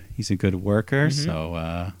good worker. Mm-hmm.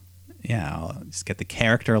 So I'll just get the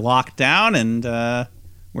character locked down and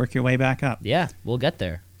work your way back up. Yeah, we'll get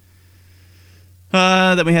there.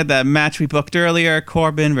 Then we had that match we booked earlier,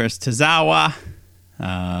 Corbin versus Tozawa.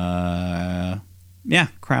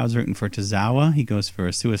 Crowd's rooting for Tozawa. He goes for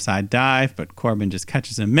a suicide dive, but Corbin just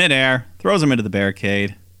catches him midair, throws him into the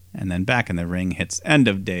barricade, and then back in the ring hits End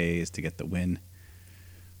of Days to get the win.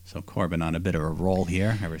 So Corbin on a bit of a roll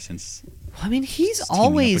here ever since. I mean, he's teaming up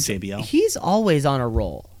always with JBL. he's always on a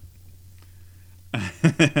roll.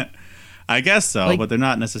 I guess so, Like, but they're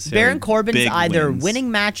not necessarily Baron Corbin's big either wins.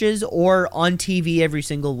 winning matches or on TV every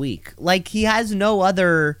single week. Like, he has there's no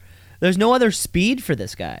other speed for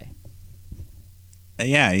this guy.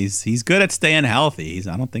 Yeah, he's good at staying healthy.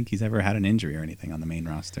 I don't think he's ever had an injury or anything on the main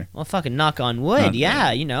roster. Well, fucking knock on wood. Yeah.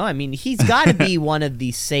 I mean, he's got to be one of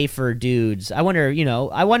the safer dudes. I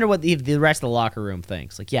wonder what the rest of the locker room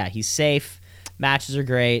thinks. Like, yeah, he's safe. Matches are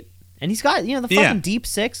great. And he's got, the fucking deep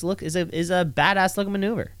six look is a badass looking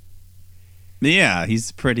maneuver. Yeah,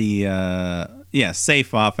 he's pretty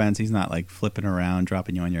safe offense. He's not like flipping around,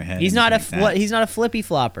 dropping you on your head. He's not a flippy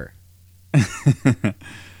flopper.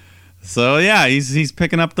 So yeah, he's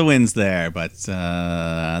picking up the wins there. But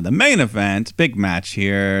the main event, big match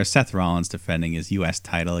here. Seth Rollins defending his U.S.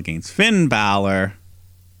 title against Finn Balor,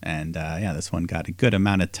 and this one got a good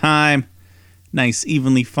amount of time. Nice,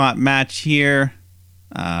 evenly fought match here.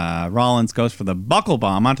 Rollins goes for the buckle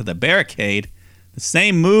bomb onto the barricade. The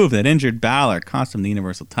same move that injured Balor, cost him the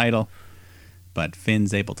Universal title. But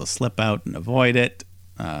Finn's able to slip out and avoid it.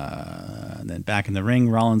 And then back in the ring,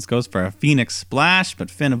 Rollins goes for a Phoenix Splash,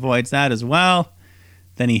 but Finn avoids that as well.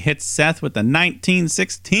 Then he hits Seth with the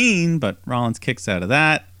 1916, but Rollins kicks out of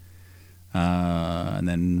that. And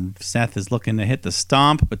then Seth is looking to hit the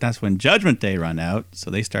Stomp, but that's when Judgment Day run out.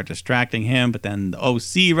 So they start distracting him, but then the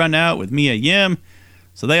OC run out with Mia Yim.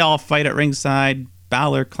 So they all fight at ringside.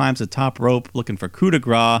 Balor climbs the top rope looking for coup de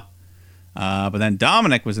grace. But then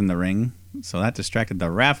Dominic was in the ring, so that distracted the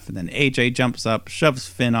ref. And then AJ jumps up, shoves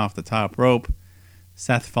Finn off the top rope.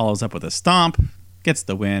 Seth follows up with a stomp, gets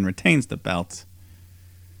the win, retains the belt.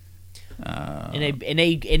 In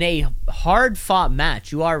a hard fought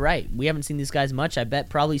match, you are right. We haven't seen these guys much. I bet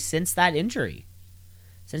probably since that infamous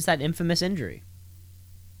injury.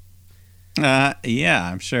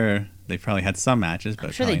 I'm sure they probably had some matches, but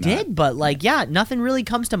I'm sure they probably did, not. but nothing really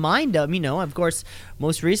comes to mind. Of course,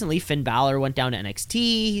 most recently Finn Balor went down to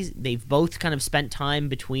NXT. They've both kind of spent time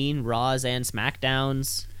between Raws and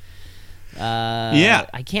SmackDowns.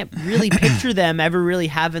 I can't really picture them ever really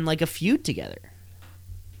having like a feud together.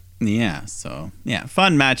 Yeah, so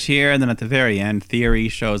fun match here, and then at the very end, Theory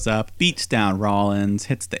shows up, beats down Rollins,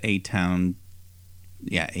 hits the A-Town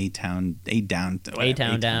down.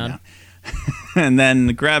 And then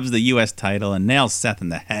grabs the U.S. title and nails Seth in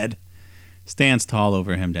the head. Stands tall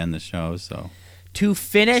over him to end the show. So to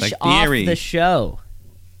finish off the show.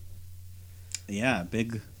 Yeah,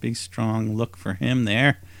 big strong look for him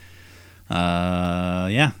there.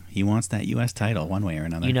 He wants that U.S. title one way or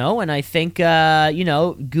another. And I think,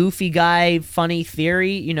 goofy guy, funny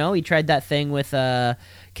Theory, he tried that thing with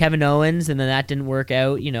Kevin Owens, and then that didn't work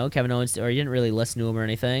out. Kevin Owens, or he didn't really listen to him or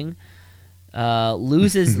anything.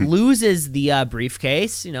 Loses the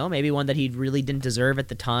briefcase, maybe one that he really didn't deserve at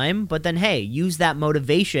the time. But then, hey, use that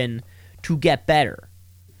motivation to get better.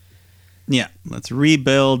 Yeah, let's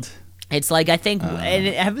rebuild. It's like, I think, and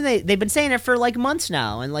haven't they've been saying it for like months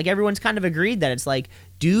now, and like everyone's kind of agreed that it's like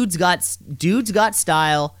dudes got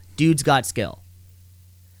style, dudes got skill,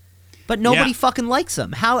 but nobody fucking likes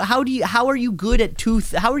them. How are you good at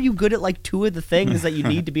how are you good at like two of the things that you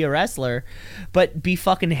need to be a wrestler, but be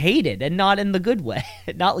fucking hated and not in the good way,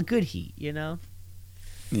 not like good heat, you know?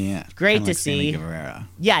 Yeah, great kinda to like Sammy see. Guevara.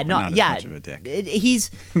 Yeah, Not as much of a dick.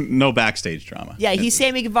 He's No backstage drama. yeah, he's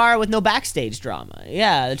Sammy Guevara with no backstage drama.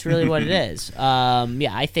 Yeah, that's really what it is.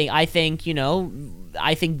 Yeah, I think you know,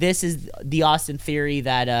 I think this is the Austin Theory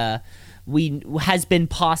that has been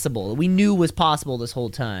possible. We knew was possible this whole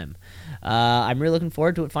time. I'm really looking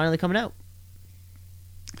forward to it finally coming out.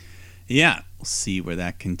 Yeah, we'll see where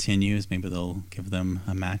that continues. Maybe they'll give them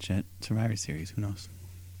a match at Survivor Series. Who knows?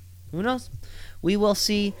 Who knows? We will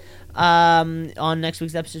see on next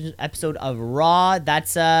week's episode of Raw.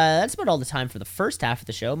 That's about all the time for the first half of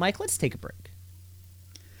the show. Mike, let's take a break.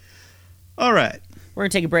 All right. We're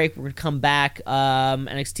going to take a break. We're going to come back.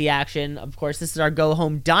 NXT action. Of course, this is our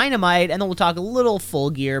go-home Dynamite, and then we'll talk a little Full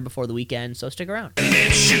Gear before the weekend, so stick around.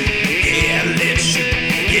 Let's shoot, yeah, let's shoot,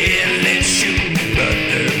 yeah, let's shoot,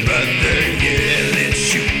 brother, yeah, let's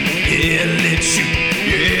shoot, yeah, let's shoot,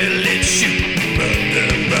 yeah, let's shoot,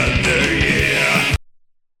 brother, yeah.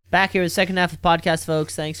 Back here with the second half of the podcast,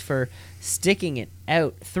 folks. Thanks for sticking it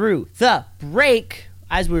out through the break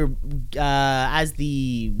as we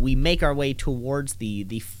make our way towards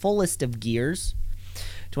the fullest of gears,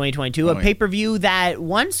 2022, a pay-per-view that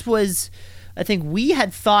once was, I think we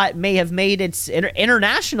had thought may have made its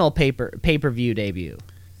international pay-per-view debut.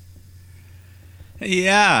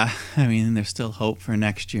 Yeah, I mean, there's still hope for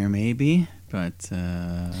next year, maybe, but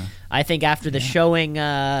I think after the showing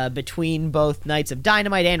between both nights of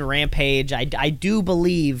Dynamite and Rampage, I do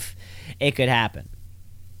believe it could happen.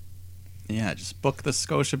 Yeah, just book the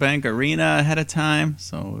Scotiabank Arena ahead of time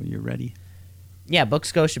so you're ready. Yeah, book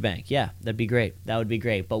Scotiabank. Yeah, that'd be great. That would be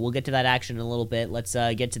great. But we'll get to that action in a little bit. Let's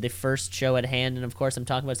get to the first show at hand, and of course, I'm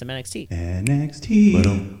talking about some NXT.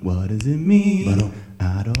 NXT, what does it mean?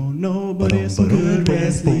 I don't know, but it's some good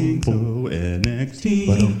wrestling. So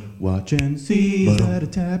NXT, watch and see. Gotta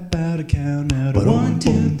tap out a count out of 1,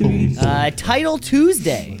 2, 3. Title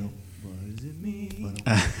Tuesday.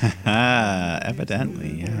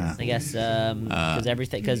 Evidently, yeah. I guess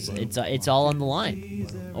because it's all on the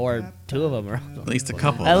line, or two of them are. At least a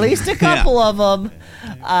couple. At least a couple of them,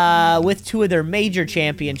 with two of their major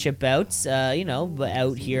championship bouts.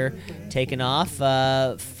 Out here taking off.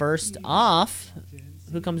 First off,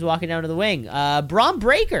 who comes walking down to the wing? Braun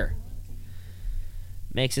Breaker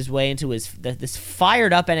makes his way into this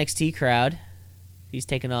fired up NXT crowd. He's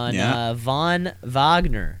taking on Von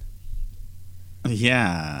Wagner.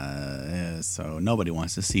 Yeah, so nobody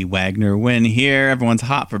wants to see Wagner win here. Everyone's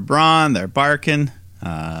hot for Braun. They're barking.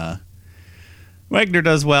 Wagner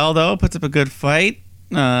does well, though. Puts up a good fight.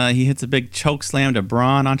 He hits a big choke slam to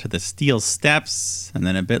Braun onto the steel steps. And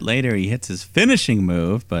then a bit later, he hits his finishing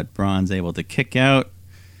move, but Braun's able to kick out.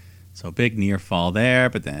 So big near fall there,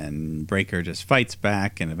 but then Breaker just fights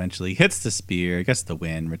back and eventually hits the spear, gets the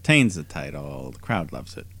win, retains the title. The crowd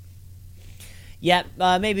loves it. Yeah,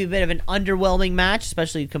 maybe a bit of an underwhelming match,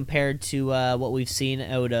 especially compared to what we've seen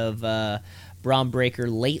out of Braun Breaker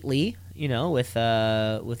lately. With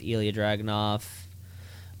Ilya Dragunov,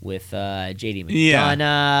 with JD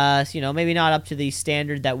McDonough. Yeah. Maybe not up to the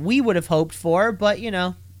standard that we would have hoped for, but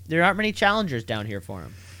there aren't many challengers down here for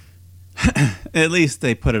him. At least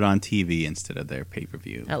they put it on TV instead of their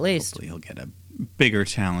pay-per-view. At least. Hopefully he'll get a bigger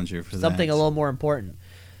challenger for something that. a little more important.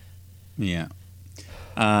 Yeah.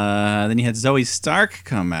 Then you had Zoe Stark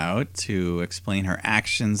come out to explain her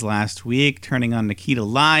actions last week, turning on Nikita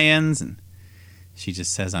Lyons, and she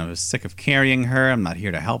just says, I was sick of carrying her. I'm not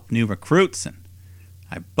here to help new recruits, and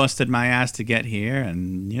I busted my ass to get here.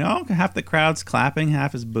 And, half the crowd's clapping,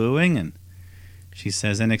 half is booing, and she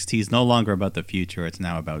says NXT is no longer about the future. It's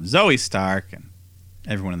now about Zoe Stark, and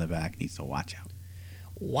everyone in the back needs to watch out.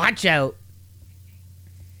 Watch out.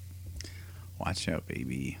 Watch out,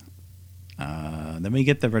 baby. Then we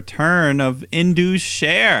get the return of Indu's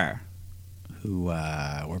Cher, who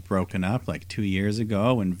were broken up like 2 years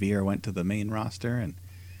ago when Veer went to the main roster and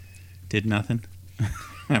did nothing.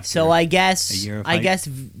 So I guess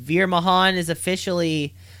Veer Mahan is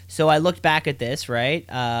officially. So I looked back at this, right?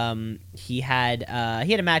 He had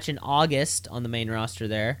a match in August on the main roster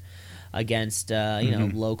there against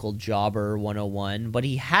local jobber 101, but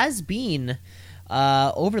he has been.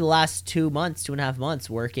 Over the last 2.5 months,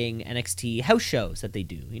 working NXT house shows that they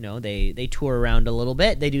do. They tour around a little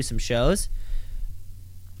bit. They do some shows.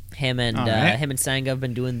 Him and Sangha have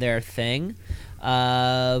been doing their thing.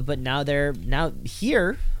 But now they're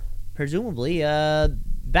here, presumably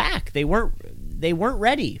back. They weren't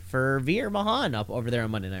ready for Veer Mahan up over there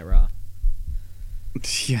on Monday Night Raw.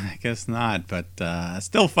 Yeah, I guess not. But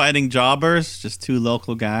still fighting jobbers, just two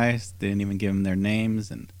local guys. They didn't even give them their names.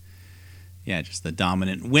 And yeah, just the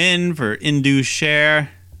dominant win for Indu Share.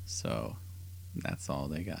 So that's all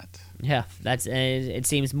they got. Yeah, that's it.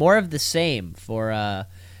 Seems more of the same for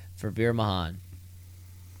Veer Mahan.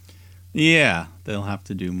 Yeah, they'll have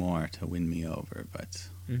to do more to win me over, but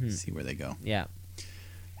see where they go. Yeah.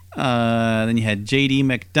 Then you had JD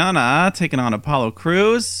McDonough taking on Apollo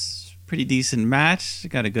Crews. Pretty decent match.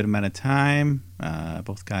 Got a good amount of time.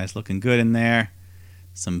 Both guys looking good in there.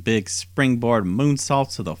 Some big springboard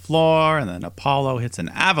moonsaults to the floor, and then Apollo hits an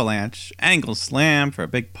avalanche angle slam for a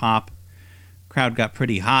big pop. Crowd got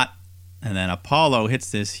pretty hot, and then Apollo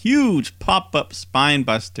hits this huge pop-up spine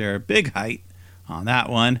buster, big height on that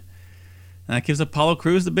one. And that gives Apollo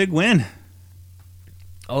Crews the big win.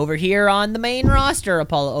 Over here on the main roster,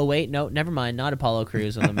 Apollo. Oh, wait. No, never mind. Not Apollo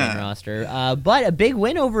Crews on the main roster. But a big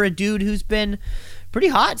win over a dude who's been pretty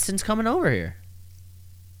hot since coming over here.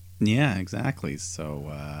 Yeah, exactly.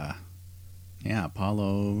 So, yeah,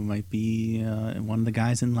 Apollo might be one of the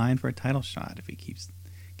guys in line for a title shot if he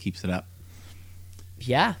keeps it up.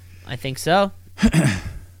 Yeah, I think so.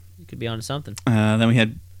 You could be onto something.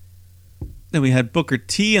 Then we had Booker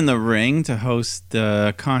T in the ring to host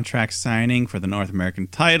the contract signing for the North American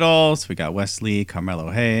title. So we got Wesley,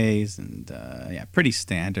 Carmelo Hayes, and yeah, pretty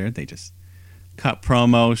standard. They just cut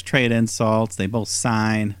promos, trade insults. They both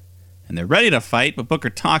sign, and they're ready to fight. But Booker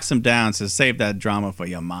talks them down, says, "Save that drama for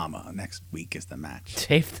your mama. Next week is the match."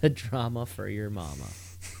 Save the drama for your mama.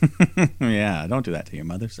 Yeah, don't do that to your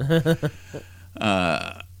mothers.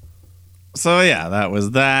 So, yeah, that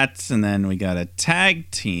was that. And then we got a tag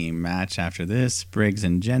team match after this. Briggs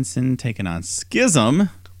and Jensen taking on Schism.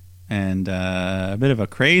 And a bit of a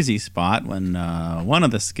crazy spot when one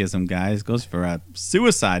of the Schism guys goes for a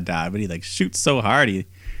suicide dive, but he shoots so hard he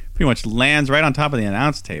pretty much lands right on top of the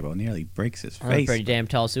announce table and nearly breaks his face. Pretty damn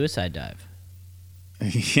tall suicide dive.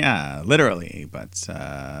 Yeah, literally. But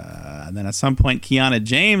and then at some point, Kiana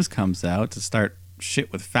James comes out to start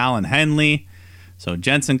shit with Fallon Henley. So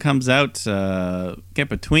Jensen comes out to get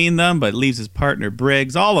between them, but leaves his partner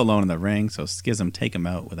Briggs all alone in the ring. So Schism take him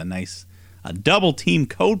out with a double team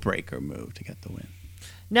code breaker move to get the win.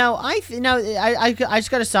 Now I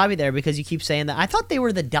just got to stop you there because you keep saying that. I thought they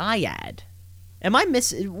were the dyad. Am I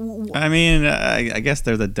missing? I mean, I guess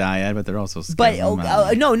they're the dyad, but they're also Schism. But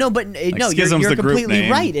you're completely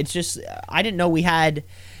right. It's just I didn't know we had.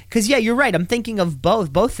 Because, yeah, you're right. I'm thinking of both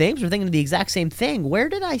names. We're thinking of the exact same thing. Where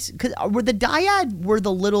did I... Because were the dyad were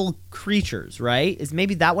the little creatures, right? Is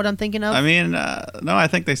maybe that what I'm thinking of? I mean, no, I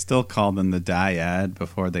think they still called them the dyad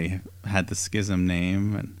before they had the Schism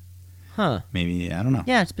name. And maybe, I don't know.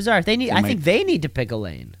 Yeah, it's bizarre. I think they need to pick a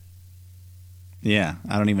lane. Yeah,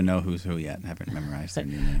 I don't even know who's who yet. I haven't memorized their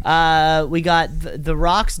new names. We got the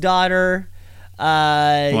Rock's daughter.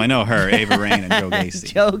 Well, I know her, Ava Raine and Joe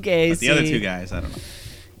Gacy. Joe Gacy. But the other two guys, I don't know.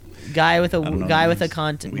 Guy with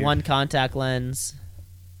one contact lens.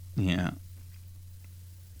 Yeah.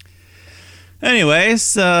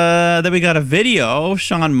 Anyways, then we got a video.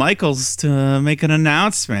 Shawn Michaels to make an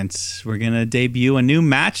announcement. We're gonna debut a new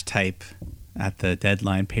match type at the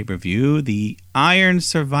Deadline pay-per-view, the Iron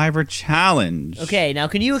Survivor Challenge. Okay, now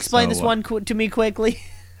can you explain this one to me quickly?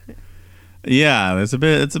 Yeah, it's a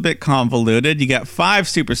bit convoluted. You got 5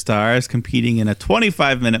 superstars competing in a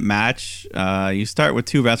 25-minute match. You start with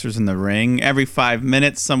 2 wrestlers in the ring. Every 5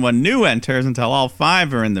 minutes, someone new enters until all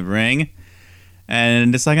 5 are in the ring.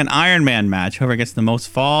 And it's like an Iron Man match. Whoever gets the most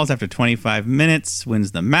falls after 25 minutes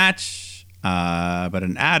wins the match. But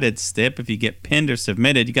an added stip, if you get pinned or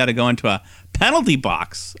submitted, you got to go into a penalty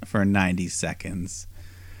box for 90 seconds.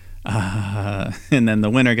 And then the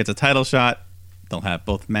winner gets a title shot. They'll have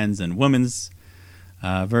both men's and women's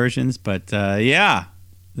versions, but yeah,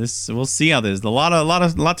 we'll see how this. A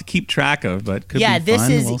lot to keep track of, but could be fun. This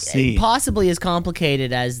is we'll see. Possibly as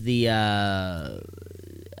complicated as the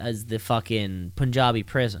fucking Punjabi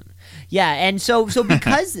prison. Yeah, and so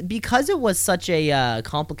because it was such a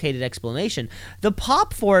complicated explanation, the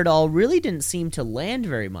pop for it all really didn't seem to land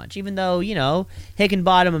very much. Even though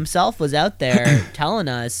Hickenbottom himself was out there telling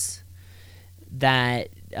us that.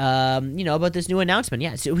 About this new announcement.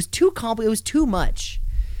 Yeah, it was too complicated. It was too much.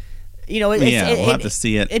 We'll have to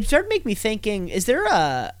see it. It started to make me thinking, is there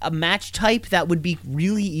a match type that would be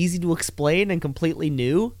really easy to explain and completely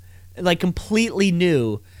new? Like, completely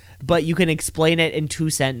new, but you can explain it in 2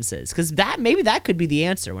 sentences? Because that could be the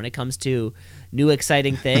answer when it comes to new,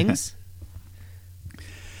 exciting things.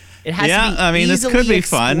 It has Yeah, to be I mean, this easily could be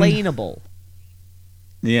fun. explainable.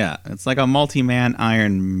 Yeah, it's like a multi-man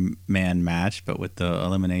Iron Man match, but with the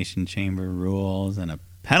Elimination Chamber rules and a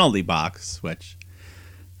penalty box, which,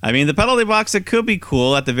 I mean, the penalty box, it could be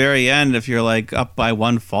cool at the very end if you're like up by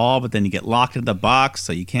one fall, but then you get locked in the box,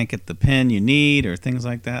 so you can't get the pin you need or things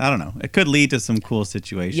like that. I don't know. It could lead to some cool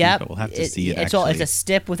situations, but we'll have to see it actually. It's a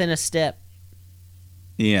step within a step.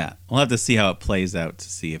 Yeah, we'll have to see how it plays out to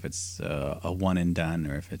see if it's a one and done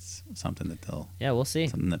or if it's something that we'll see.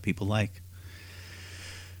 something that people like.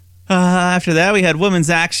 After that, we had women's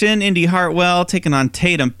action. Indy Hartwell taking on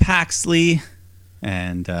Tatum Paxley.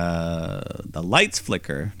 And the lights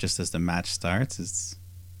flicker just as the match starts. Is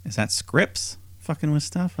that Scripps fucking with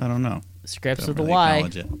stuff? I don't know. Scripps Don't with really a Y.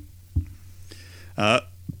 acknowledge it.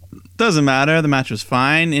 Doesn't matter. The match was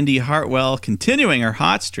fine. Indy Hartwell continuing her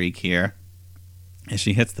hot streak here. As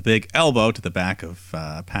she hits the big elbow to the back of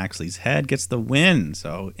Paxley's head. Gets the win.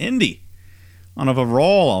 So Indy on a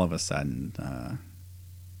roll all of a sudden.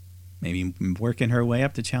 Maybe working her way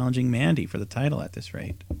up to challenging Mandy for the title at this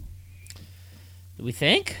rate. Do we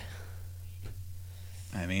think?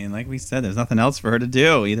 I mean, like we said, there's nothing else for her to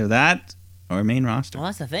do. Either that or main roster. Well,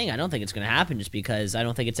 that's the thing. I don't think it's going to happen just because I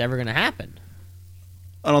don't think it's ever going to happen.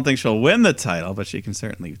 I don't think she'll win the title, but she can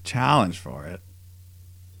certainly challenge for it.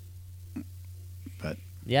 But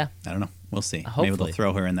Yeah. I don't know. We'll see. Maybe Hopefully. they'll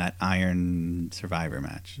throw her in that Iron Survivor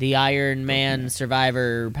match. The Iron Man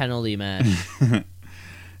Survivor penalty match.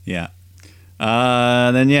 Yeah.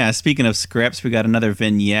 Then, speaking of scripts, we got another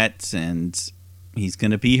vignette, and he's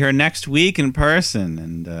going to be here next week in person.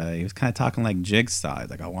 And he was kind of talking like Jigsaw. He's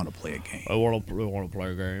like, I want to play a game. I want to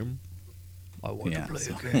play a game.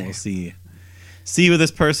 We'll see who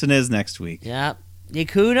this person is next week. Yeah.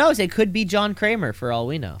 Who knows? It could be John Kramer for all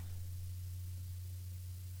we know.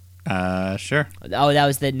 Sure. Oh, that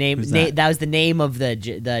was the name. Who's that? That was the name of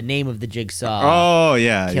the name of the Jigsaw. Oh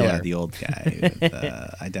yeah, killer. yeah, the old guy. With,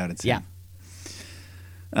 I doubt it's Yeah.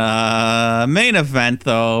 him. Main event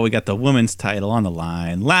though, we got the women's title on the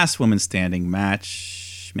line. Last woman standing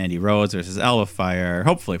match: Mandy Rose versus Alba Fire.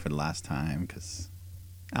 Hopefully for the last time, because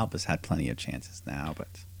Alba's had plenty of chances now.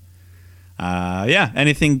 But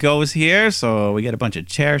anything goes here. So we get a bunch of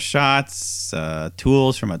chair shots,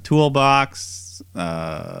 tools from a toolbox.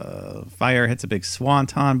 Fire hits a big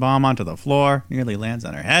swanton bomb onto the floor, nearly lands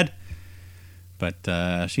on her head, but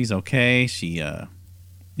she's okay. She a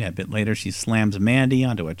bit later she slams Mandy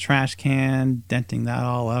onto a trash can, denting that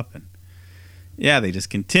all up, and they just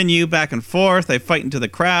continue back and forth. They fight into the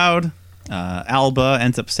crowd. Alba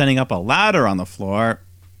ends up setting up a ladder on the floor,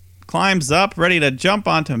 climbs up ready to jump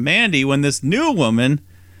onto Mandy when this new woman,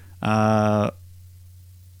 Aaliyah,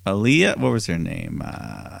 what was her name?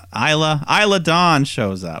 Isla Dawn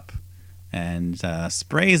shows up and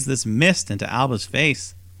sprays this mist into Alba's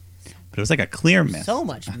face. But it was like a clear mist. So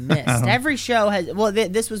much mist. Every show has. Well,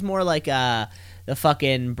 this was more like the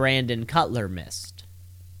fucking Brandon Cutler mist.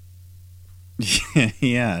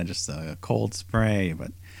 Yeah, just a cold spray.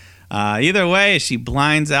 But either way, she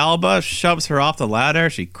blinds Alba, shoves her off the ladder.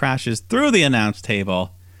 She crashes through the announce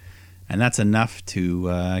table. And that's enough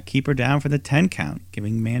to keep her down for the 10 count,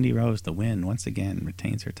 giving Mandy Rose the win once again,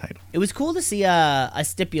 retains her title. It was cool to see a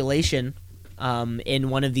stipulation in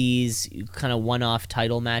one of these kind of one-off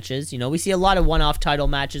title matches. You know, we see a lot of one-off title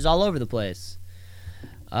matches all over the place.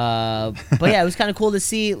 But yeah, it was kind of cool to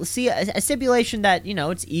see a stipulation that, you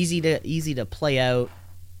know, it's easy to play out.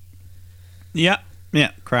 Yeah.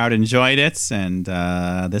 Yeah, crowd enjoyed it, and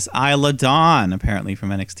this Isla Dawn, apparently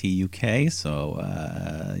from NXT UK, so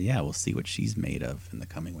we'll see what she's made of in the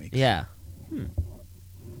coming weeks. Yeah.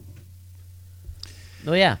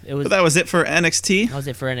 Oh yeah, it was. But that was it for NXT. That was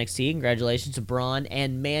it for NXT. Congratulations to Braun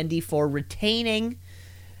and Mandy for retaining.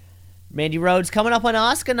 Mandy Rhodes coming up on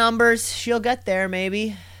Asuka numbers. She'll get there,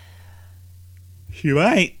 maybe. She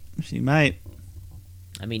might.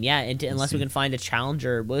 I mean, yeah, unless we can find a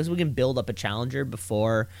challenger, unless we can build up a challenger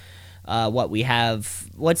before what we have.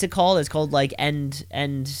 What's it called? It's called like end.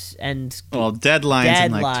 Well, deadline's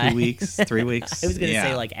in like 2 weeks, 3 weeks. I was gonna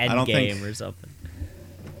say like end game or something.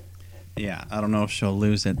 Yeah, I don't know if she'll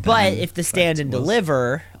lose it. But if the stand and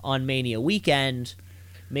deliver on Mania weekend,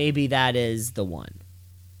 maybe that is the one.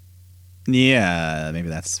 Yeah, maybe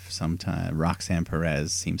that's sometime. Roxanne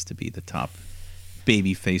Perez seems to be the top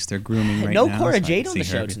baby face they're grooming right now. No Cora Jade on the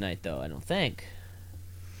show tonight, though, I don't think.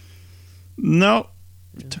 No.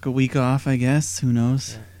 Took a week off, I guess. Who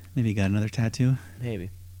knows? Yeah. Maybe he got another tattoo.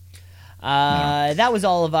 Maybe. That was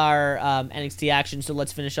all of our NXT action, so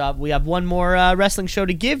let's finish up. We have one more wrestling show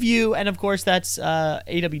to give you, and of course that's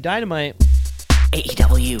AEW Dynamite.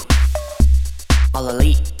 AEW. All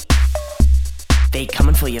Elite. They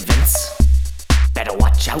coming for you, Vince. Better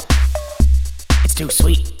watch out. It's too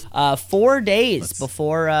sweet. 4 days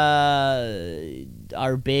before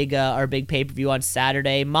our big pay-per-view on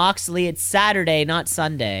Saturday. Moxley, it's Saturday, not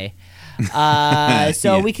Sunday.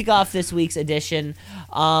 So we kick off this week's edition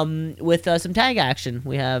with some tag action.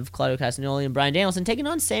 We have Claudio Castagnoli and Bryan Danielson taking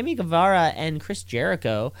on Sammy Guevara and Chris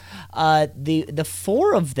Jericho. The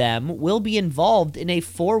four of them will be involved in a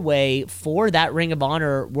four-way for that Ring of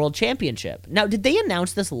Honor World Championship. Now, did they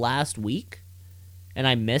announce this last week and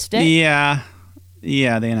I missed it?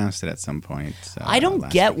 Yeah, they announced it at some point. I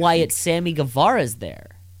don't get why it's Sammy Guevara's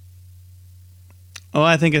there. Oh,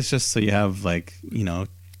 I think it's just so you have, like, you know,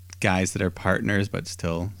 guys that are partners, but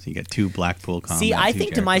still, so you get two Blackpool Combat. See, I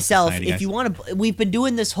think to myself, if you want to, we've been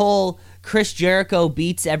doing this whole Chris Jericho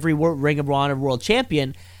beats every Ring of Honor World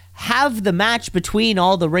Champion. Have the match between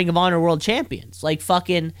all the Ring of Honor World Champions, like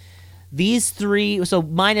fucking these three. So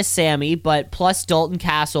minus Sammy, but plus Dalton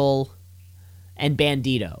Castle and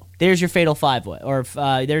Bandito. There's your fatal five-way, or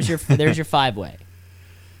there's your five-way.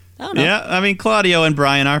 I don't know. Yeah, I mean, Claudio and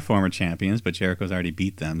Bryan are former champions, but Jericho's already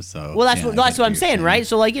beat them. So well, that's yeah, what I'm saying, right?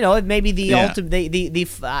 So, like, you know, maybe the Yeah. ultimate,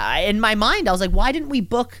 in my mind, I was like, why didn't we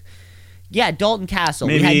book? Yeah, Dalton Castle.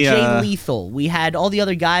 Maybe, we had Jay Lethal. We had all the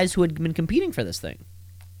other guys who had been competing for this thing.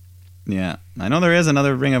 Yeah, I know there is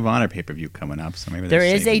another Ring of Honor pay-per-view coming up, so maybe There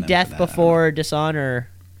they're is a saving them Death for that. Before Dishonor.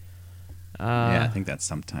 Yeah, I think that's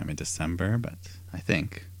sometime in December, but I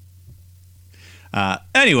think.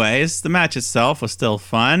 Anyways, the match itself was still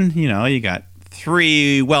fun. You know, you got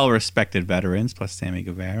three well-respected veterans plus Sammy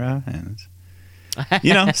Guevara, and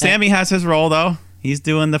you know, Sammy has his role though. He's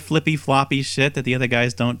doing the flippy floppy shit that the other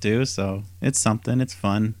guys don't do, so it's something. It's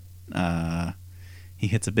fun. He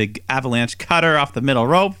hits a big avalanche cutter off the middle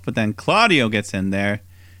rope, but then Claudio gets in there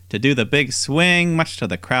to do the big swing, much to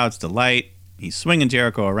the crowd's delight. He's swinging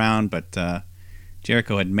Jericho around, but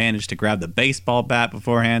Jericho had managed to grab the baseball bat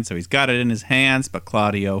beforehand, so he's got it in his hands, but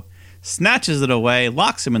Claudio snatches it away,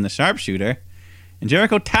 locks him in the sharpshooter, and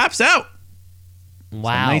Jericho taps out.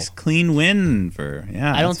 Wow. So nice clean win for,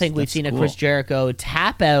 yeah. I don't think we've seen a Chris Jericho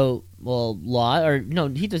tap out, well, lot, or no,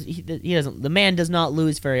 he doesn't, the man does not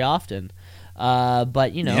lose very often.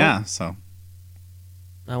 But, you know. Yeah, so.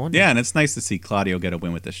 I wonder. Yeah, and it's nice to see Claudio get a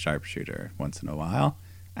win with the sharpshooter once in a while.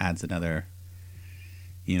 Adds another,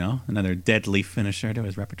 you know, another deadly finisher to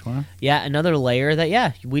his repertoire. Yeah, another layer that,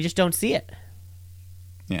 yeah, we just don't see it.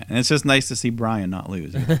 Yeah, and it's just nice to see Bryan not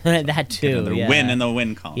lose. That too. Get another yeah. win in the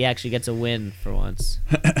win column. He actually gets a win for once.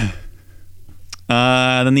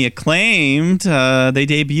 Then the Acclaimed, they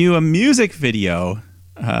debut a music video.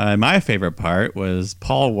 My favorite part was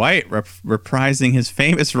Paul White reprising his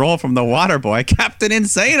famous role from The Waterboy, Captain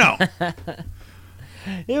Insano. That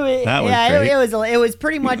was great. It was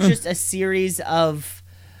pretty much just a series of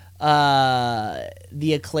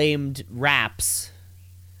the Acclaimed raps.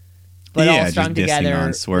 But all strung together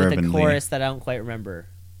with a chorus that I don't quite remember.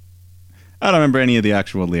 I don't remember any of the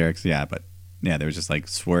actual lyrics, yeah, but yeah, there was just like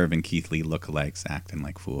Swerve and Keith Lee lookalikes acting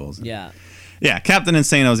like fools. Yeah. Yeah, Captain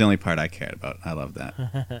Insano was the only part I cared about. I love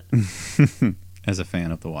that. As a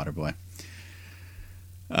fan of The Waterboy.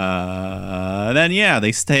 Then, yeah,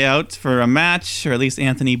 they stay out for a match, or at least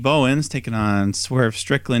Anthony Bowen's taking on Swerve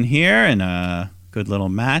Strickland here in a good little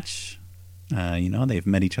match. You know, they've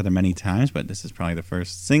met each other many times, but this is probably the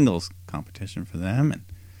first singles competition for them.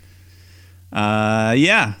 And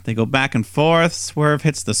yeah, they go back and forth. Swerve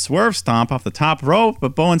hits the Swerve Stomp off the top rope,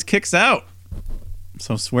 but Bowens kicks out.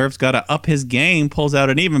 So Swerve's got to up his game, pulls out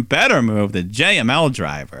an even better move, the JML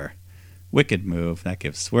driver. Wicked move. That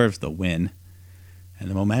gives Swerve the win and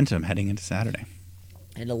the momentum heading into Saturday.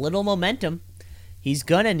 And a little momentum. He's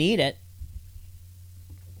going to need it.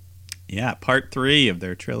 Yeah, part 3 of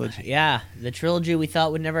their trilogy. Yeah, the trilogy we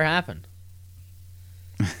thought would never happen.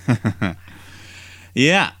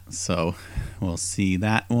 Yeah, so we'll see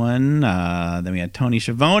that one. Then we had Tony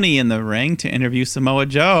Schiavone in the ring to interview Samoa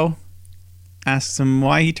Joe. Asks him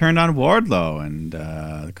why he turned on Wardlow, and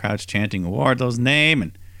the crowd's chanting Wardlow's name,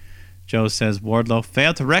 and Joe says Wardlow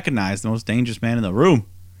failed to recognize the most dangerous man in the room.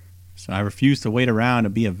 So I refuse to wait around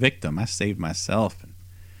and be a victim. I saved myself. And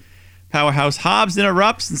Powerhouse Hobbs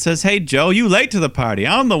interrupts and says, hey, Joe, you late to the party.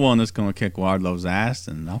 I'm the one that's going to kick Wardlow's ass,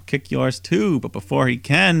 and I'll kick yours too. But before he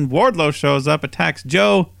can, Wardlow shows up, attacks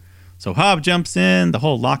Joe. So Hobbs jumps in. The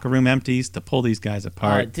whole locker room empties to pull these guys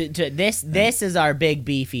apart. This is our big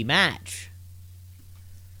beefy match.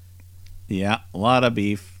 Yeah, a lot of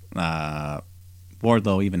beef.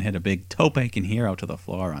 Wardlow even hit a big toe-breaking hero to the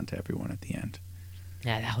floor onto everyone at the end.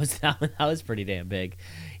 Yeah, that was pretty damn big.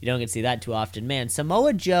 You don't get to see that too often. Man,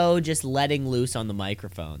 Samoa Joe just letting loose on the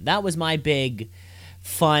microphone. That was my big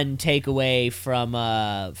fun takeaway from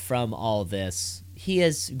all this. He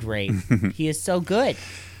is great. He is so good.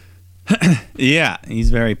 Yeah, he's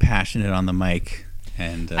very passionate on the mic.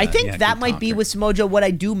 And I think yeah, that good might be talker. with Samojo what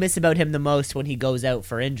I do miss about him the most when he goes out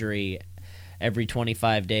for injury every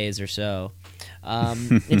 25 days or so.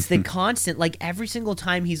 It's the constant, like every single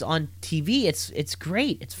time he's on TV, it's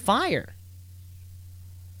great. It's fire.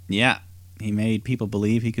 Yeah, he made people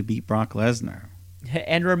believe he could beat Brock Lesnar.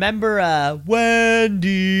 And remember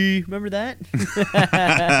Wendy? Remember that?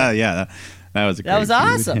 Yeah, that was a great That was feud,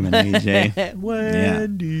 awesome. him and AJ.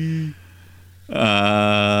 Wendy.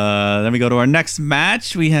 Then we go to our next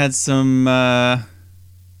match. We had some.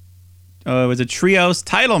 It was a trios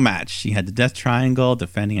title match. You had the Death Triangle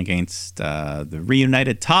defending against the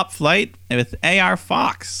reunited Top Flight with AR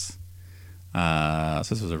Fox. So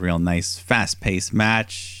this was a real nice, fast-paced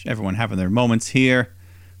match. Everyone having their moments here.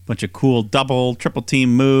 Bunch of cool double, triple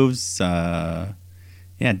team moves.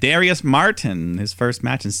 Yeah, Darius Martin, his first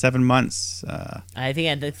match in 7 months. I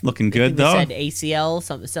think Looking good, though. Said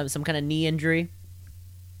ACL, some kind of knee injury.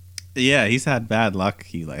 Yeah, he's had bad luck.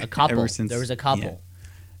 He A couple. ever since There was a couple.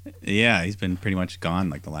 Yeah, he's been pretty much gone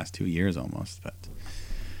like the last 2 years almost. But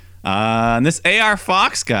and this AR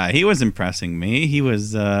Fox guy, he was impressing me. He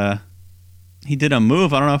was he did a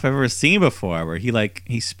move I don't know if I've ever seen before, where he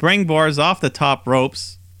springboards off the top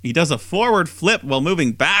ropes. He does a forward flip while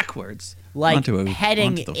moving backwards, Like heading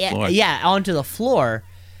onto the floor. onto the floor.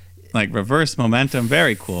 Like reverse momentum,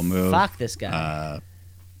 very cool move. Fuck this guy.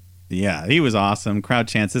 Yeah, he was awesome. Crowd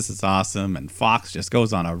chants, "This is awesome!" And Fox just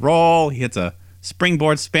goes on a roll. He hits a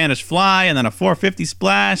springboard Spanish fly and then a 450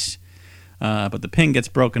 splash. But the pin gets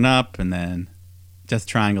broken up, and then Death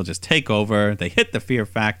Triangle just take over. They hit the Fear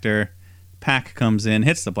Factor. Pac comes in,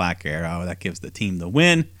 hits the Black Arrow. That gives the team the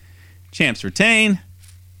win. Champs retain.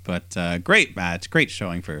 But great match, great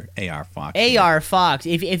showing for AR Fox. AR Fox.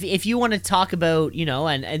 If you want to talk about,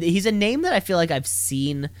 and he's a name that I feel like I've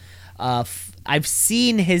seen. I've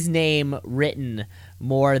seen his name written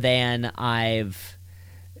more than I've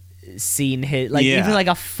seen his, even like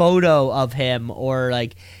a photo of him or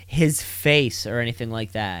like his face or anything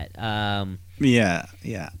like that. Yeah.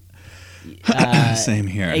 Same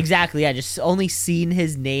here. Exactly. Yeah, just only seen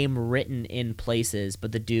his name written in places,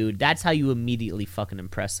 but the dude, that's how you immediately fucking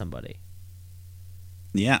impress somebody.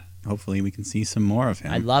 Yeah, hopefully we can see some more of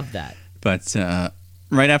him. I love that. But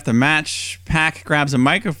right after the match, Pac grabs a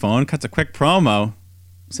microphone, cuts a quick promo,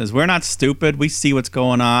 says, "We're not stupid. We see what's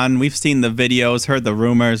going on. We've seen the videos, heard the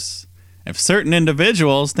rumors. If certain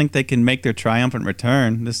individuals think they can make their triumphant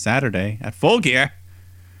return this Saturday at Full Gear,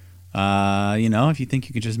 if you think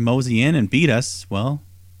you could just mosey in and beat us, well,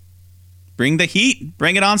 bring the heat.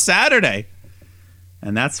 Bring it on Saturday."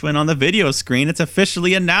 And that's when on the video screen, it's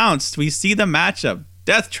officially announced. We see the matchup.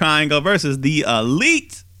 Death Triangle versus the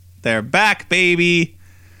Elite. They're back, baby.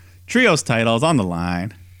 Trios titles on the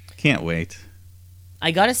line. Can't wait. I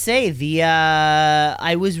gotta say,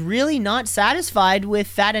 I was really not satisfied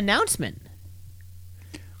with that announcement.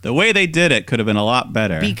 The way they did it could have been a lot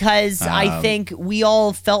better. Because I think we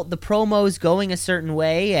all felt the promos going a certain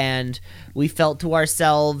way, and we felt to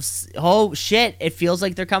ourselves, oh shit, it feels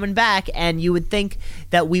like they're coming back. And you would think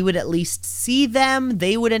that we would at least see them.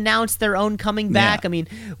 They would announce their own coming back. Yeah. I mean,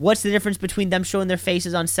 what's the difference between them showing their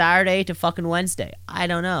faces on Saturday to fucking Wednesday? I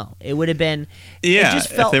don't know. It would have been... Yeah, it just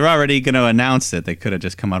felt, if they were already going to announce it, they could have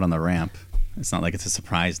just come out on the ramp. It's not like it's a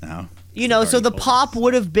surprise now. so the pop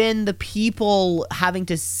would have been the people having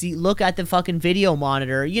to look at the fucking video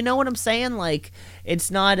monitor. You know what I'm saying? Like,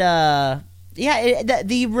 it's not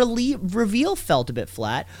the reveal felt a bit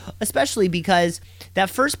flat, especially because that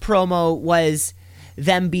first promo was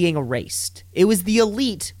them being erased. It was the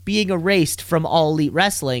Elite being erased from All Elite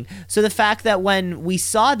Wrestling. So the fact that when we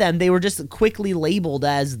saw them, they were just quickly labeled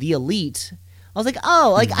as the Elite. I was like,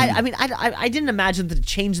 oh, like I didn't imagine them to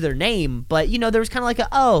change their name, but there was kind of like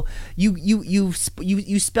you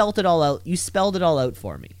spelled it all out. You spelled it all out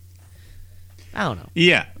for me. I don't know.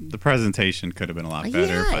 Yeah, the presentation could have been a lot better.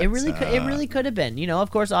 Yeah, but, it really could have been. Of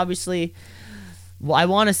course, obviously, I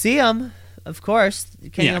want to see them. Of course,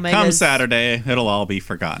 Kenny Omega's, come Saturday, it'll all be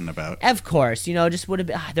forgotten about. Of course, just would have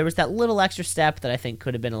been. There was that little extra step that I think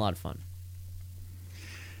could have been a lot of fun.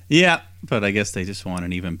 Yeah, but I guess they just want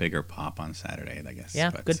an even bigger pop on Saturday, I guess. Yeah,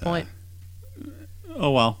 but, good point.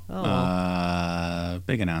 Oh, well.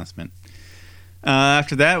 Big announcement.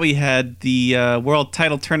 After that, we had the World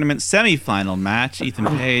Title Tournament semifinal match. Ethan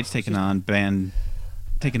Page taking on Bandito.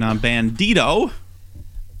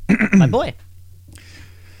 My boy.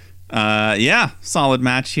 Yeah, solid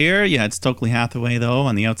match here. You had Stokely Hathaway, though,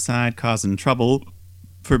 on the outside causing trouble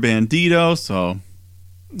for Bandito, so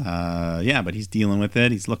But he's dealing with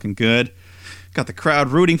it. He's looking good. Got the crowd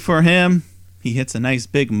rooting for him. He hits a nice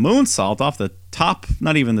big moonsault off the top,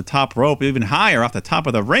 not even the top rope, even higher off the top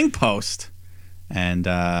of the ring post. And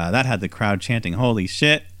that had the crowd chanting, "Holy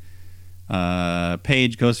shit."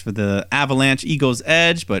 Page goes for the avalanche Ego's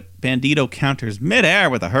Edge, but Bandito counters midair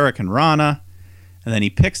with a Hurricane Rana. And then he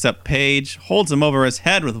picks up Page, holds him over his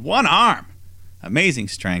head with one arm. Amazing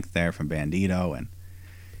strength there from Bandito. And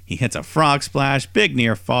he hits a frog splash, big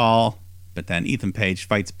near fall. But then Ethan Page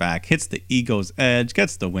fights back, hits the Ego's Edge,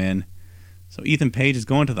 gets the win. So Ethan Page is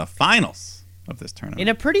going to the finals of this tournament. In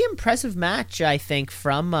a pretty impressive match, I think,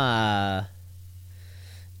 from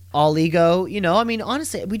All Ego. You know, I mean,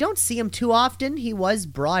 honestly, we don't see him too often. He was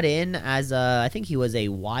brought in as I think he was a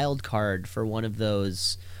wild card for one of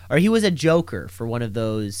those, or he was a joker for one of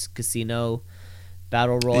those casino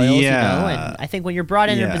battle royals, you know? And I think when you're brought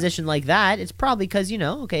in a position like that, it's probably because, you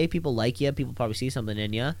know, okay, people like you, people probably see something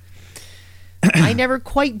in you. I never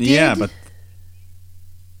quite did.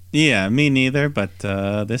 Yeah, me neither. But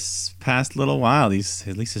this past little while, at least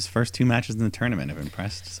his first 2 matches in the tournament have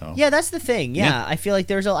impressed. So yeah, that's the thing. Yeah, I feel like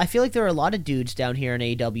there are a lot of dudes down here in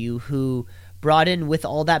AEW who brought in with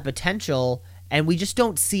all that potential, and we just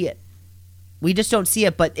don't see it.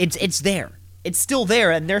 But it's there. It's still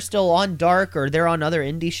there, and they're still on Dark or they're on other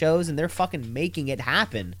indie shows, and they're fucking making it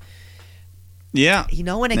happen. Yeah, you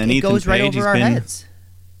know, and it goes right over our heads.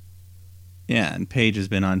 Yeah, and Page has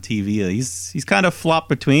been on TV. He's kind of flopped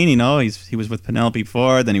between, you know. He was with Penelope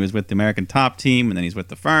before, then he was with the American Top Team, and then he's with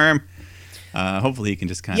the Firm. Hopefully, he can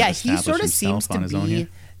just kind of establish himself on his own here. Yeah, he sort of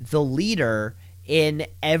seems to be the leader in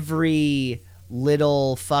every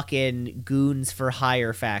little fucking goons for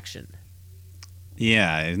hire faction.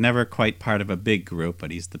 Yeah, he's never quite part of a big group,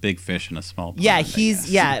 but he's the big fish in a small pond. Yeah,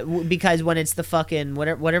 because when it's the fucking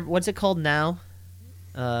whatever, what's it called now?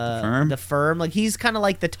 The Firm. Like, he's kind of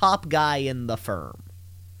like the top guy in the Firm.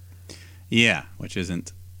 Yeah, which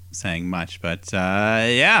isn't saying much, but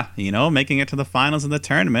you know, making it to the finals of the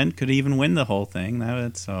tournament, could even win the whole thing.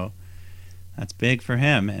 So that's big for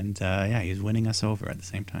him, and he's winning us over at the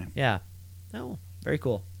same time. Yeah. Oh, very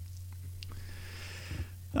cool.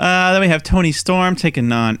 Then we have Toni Storm taking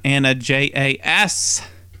on Anna JAS,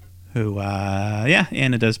 who,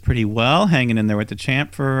 Anna does pretty well, hanging in there with the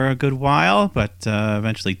champ for a good while, but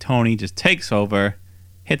eventually Toni just takes over,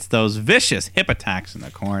 hits those vicious hip attacks in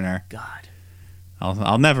the corner. God.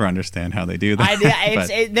 I'll never understand how they do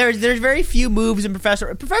that. There's very few moves in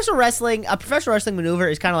professional wrestling. A professional wrestling maneuver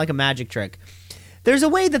is kind of like a magic trick. There's a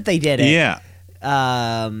way that they did it. Yeah.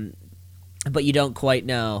 But you don't quite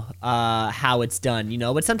know how it's done, you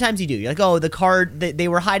know. But sometimes you do. You're like, oh, the card, they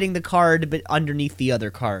were hiding the card but underneath the other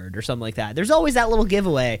card or something like that. There's always that little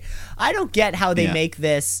giveaway. I don't get how they make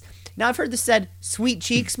this. Now, I've heard this said, Sweet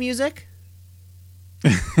Cheeks music.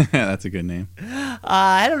 That's a good name.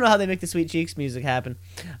 I don't know how they make the Sweet Cheeks music happen.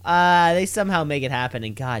 They somehow make it happen,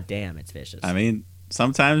 and god damn, it's vicious. I mean,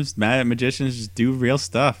 sometimes magicians just do real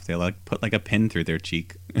stuff. They like put like a pin through their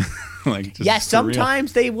cheek.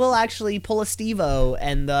 Sometimes they will actually pull a Steve-O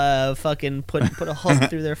and fucking put a hook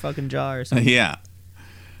through their fucking jaw or something. Yeah.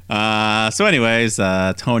 So anyways,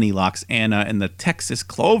 Toni locks Anna in the Texas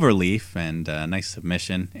Cloverleaf, and nice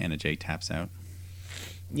submission. Anna Jay taps out.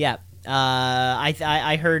 Yeah.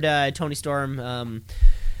 I heard Toni Storm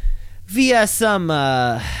via some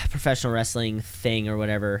professional wrestling thing or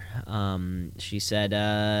whatever. She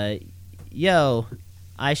said, yo,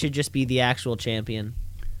 I should just be the actual champion.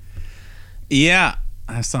 Yeah,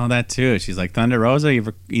 I saw that too. She's like, Thunder Rosa,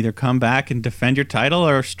 you either come back and defend your title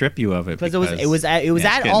or strip you of it. Because it was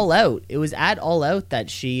at All Out. It was at All Out that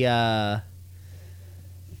she. Yeah,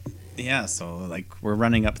 so like we're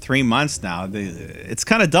running up 3 months now. It's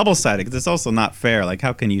kind of double-sided because it's also not fair. Like,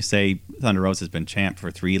 how can you say Thunder Rosa's been champ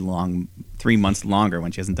for 3 months longer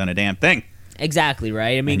when she hasn't done a damn thing? Exactly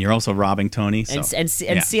right. I mean, and you're also robbing Toni. And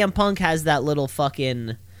CM Punk has that little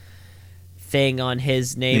fucking thing on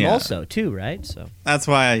his name also too, right? So that's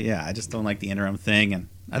why I just don't like the interim thing. And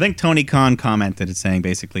I think Tony Khan commented it saying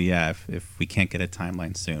basically, if we can't get a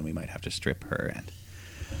timeline soon, we might have to strip her. And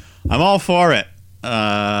I'm all for it.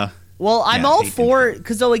 Well, I'm all for,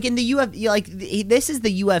 because though, like in the UFC, like this is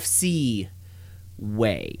the UFC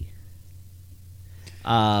way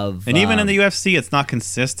of, and even in the UFC, it's not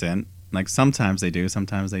consistent. Like sometimes they do,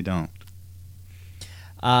 sometimes they don't.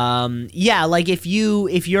 Like if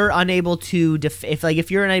you're unable to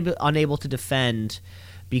if you're unable to defend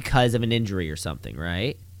because of an injury or something,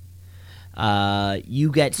 right?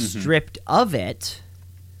 You get stripped of it,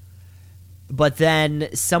 but then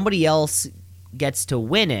somebody else gets to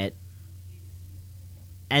win it.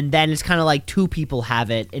 and then it's kind of like two people have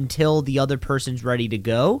it until the other person's ready to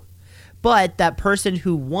go. But that person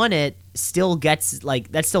who won it still gets,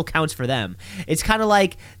 like, that still counts for them. It's kind of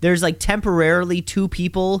like there's, like, temporarily two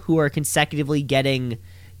people who are consecutively getting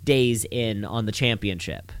days in on the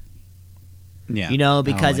championship. Yeah. You know,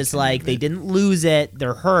 because it's any like of they it. didn't lose it,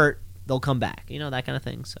 they're hurt, they'll come back. You know, that kind of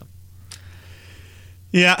thing. So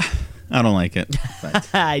Yeah, I don't like it.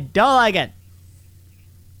 But, I don't like it.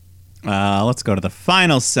 let's go to the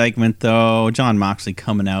final segment, though. John Moxley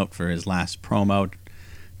coming out for his last promo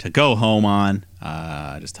to go home on.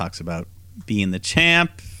 Just talks about being the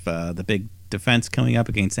champ, the big defense coming up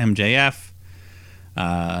against MJF.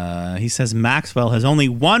 He says Maxwell has only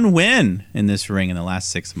one win in this ring in the last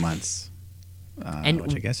 6 months,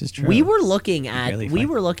 which I guess is true. We were looking at Barely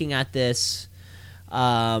fight. this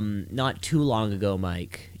not too long ago,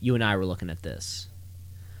 Mike. You and I were looking at this.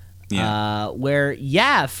 Yeah. Where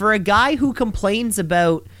for a guy who complains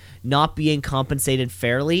about not being compensated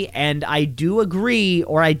fairly, and I do agree,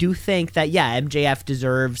 or I do think that MJF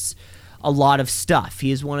deserves a lot of stuff.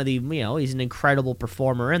 He is one of the, he's an incredible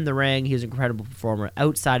performer in the ring. He's an incredible performer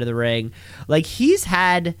outside of the ring. Like, he's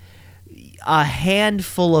had a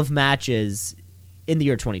handful of matches in the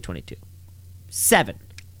year 2022. 7.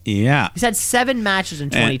 Yeah. He's had 7 matches in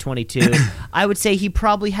 2022. I would say he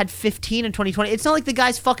probably had 15 in 2020. It's not like the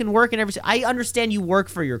guy's fucking working every. I understand you work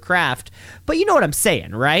for your craft, but you know what I'm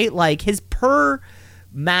saying, right? Like, his per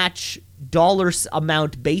match dollar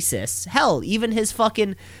amount basis. Hell, even his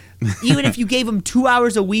fucking. Even if you gave him 2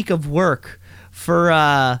 hours a week of work for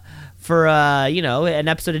an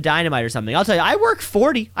episode of Dynamite or something, I'll tell you, I work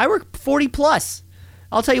 40. I work 40 plus.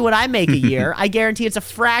 I'll tell you what I make a year. I guarantee it's a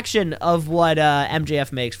fraction of what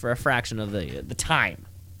MJF makes for a fraction of the time.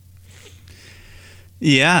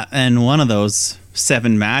 Yeah, and one of those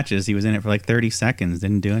 7 matches, he was in it for like 30 seconds,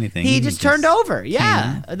 didn't do anything. He just turned over.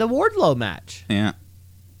 Yeah, the Wardlow match. Yeah.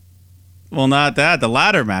 Well, not that. The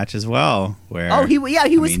ladder match as well, where he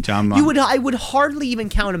was. John I would hardly even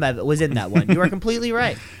count him as it was in that one. You are completely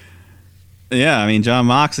right. Yeah, I mean, John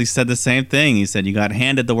Moxley said the same thing. He said, you got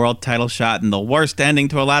handed the world title shot and the worst ending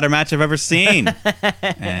to a ladder match I've ever seen.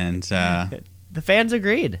 And the fans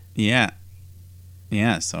agreed. Yeah.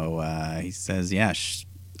 Yeah, so he says,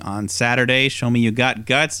 on Saturday, show me you got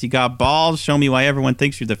guts, you got balls, show me why everyone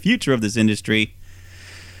thinks you're the future of this industry.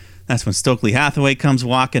 That's when Stokely Hathaway comes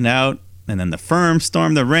walking out, and then the Firm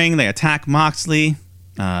storm the ring. They attack Moxley.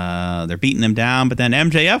 They're beating him down, but then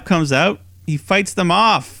MJF comes out. He fights them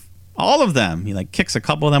off. All of them. He kicks a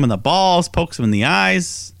couple of them in the balls, pokes them in the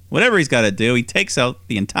eyes, whatever he's got to do. He takes out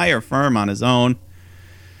the entire Firm on his own,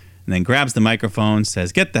 and then grabs the microphone,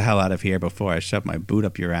 says, "Get the hell out of here before I shove my boot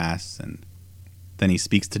up your ass." And then he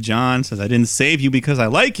speaks to John, says, "I didn't save you because I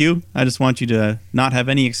like you. I just want you to not have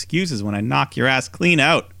any excuses when I knock your ass clean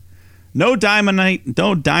out. No dynamite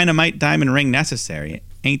diamond ring necessary.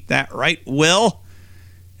 Ain't that right, Will?"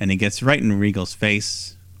 And he gets right in Regal's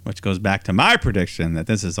face, which goes back to my prediction that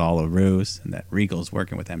this is all a ruse and that Regal's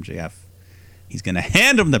working with MJF. He's going to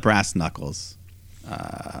hand him the brass knuckles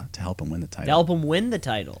to help him win the title. To help him win the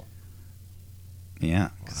title. Yeah.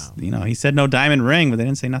 Wow. He said no diamond ring, but they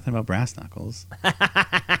didn't say nothing about brass knuckles.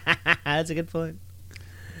 That's a good point.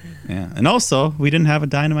 Yeah. And also, we didn't have a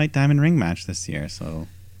Dynamite diamond ring match this year, so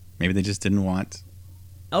maybe they just didn't want...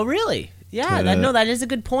 Oh, really? Yeah, that is a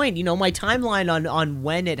good point. My timeline on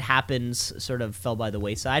when it happens sort of fell by the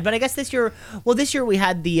wayside. But I guess this year we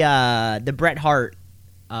had the Bret Hart,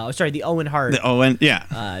 the Owen Hart,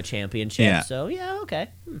 championship. Yeah. So okay.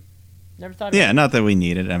 Never thought. Yeah, not that we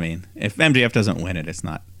need it. I mean, if MJF doesn't win it, it's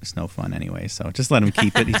no fun anyway. So just let him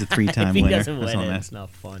keep it. He's a 3-time if winner. He doesn't win it, it's not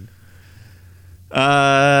fun.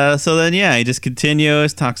 So then, he just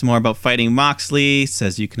continues, talks more about fighting Moxley,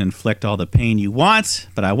 says you can inflict all the pain you want,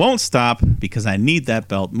 but I won't stop because I need that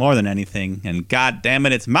belt more than anything, and God damn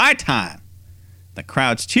it, it's my time. The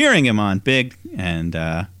crowd's cheering him on big, and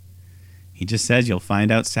he just says, you'll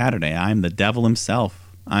find out Saturday. I'm the devil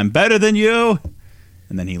himself. I'm better than you.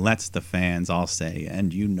 And then he lets the fans all say,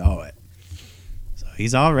 and you know it. So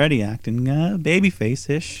he's already acting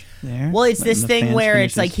babyface-ish there. Well, it's this the thing fans where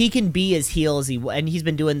finish it's like he can be as heel as and he's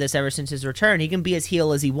been doing this ever since his return. He can be as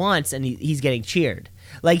heel as he wants, and he's getting cheered.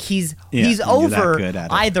 Like he's over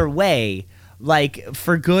either way. Like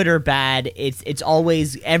for good or bad, it's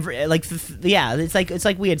always it's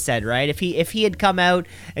like we had said, right? If he had come out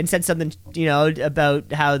and said something,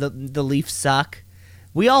 about how the Leafs suck,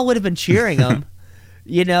 we all would have been cheering him.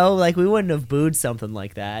 We wouldn't have booed something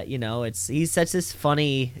like that. He's such this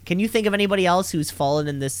funny. Can you think of anybody else who's fallen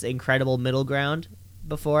in this incredible middle ground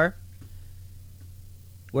before?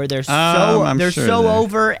 where they're I'm they're sure so there-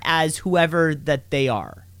 over as whoever that they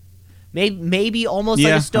are. Maybe almost like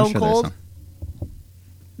Yeah, a I'm Stone sure there's Cold. some.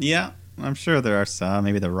 Yeah, I'm sure there are some.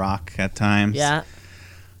 Maybe The Rock at times. Yeah.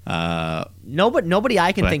 Nobody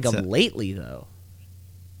I can but, think of lately though.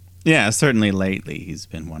 Yeah, certainly lately he's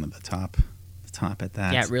been one of the top at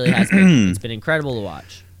that. Yeah, it really has been. It's been incredible to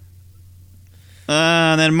watch.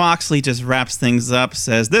 And then Moxley just wraps things up.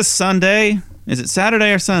 Says this Sunday. Is it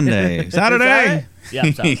Saturday or Sunday? Saturday. Yeah,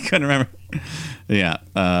 He couldn't remember. Yeah,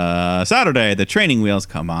 Saturday. The training wheels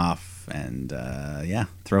come off, and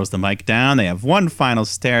throws the mic down. They have one final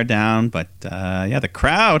stare down, but the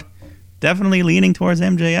crowd definitely leaning towards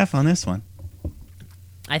MJF on this one.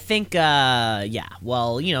 I think,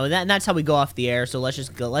 well, that's how we go off the air. So let's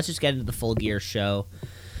just get into the Full Gear show.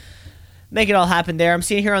 Make it all happen there. I'm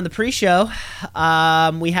seeing here on the pre-show,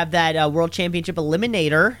 we have that World Championship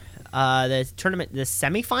Eliminator, the tournament, the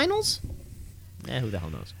semifinals. Who the hell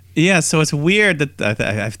knows? Yeah, so it's weird that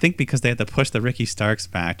I think because they had to push the Ricky Starks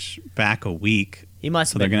match back a week. He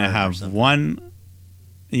must. So have they're been gonna hurt or have something. one.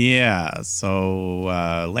 Yeah, so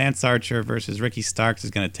Lance Archer versus Ricky Starks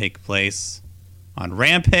is gonna take place on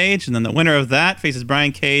Rampage, and then the winner of that faces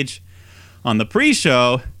Brian Cage on the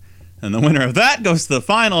pre-show, and the winner of that goes to the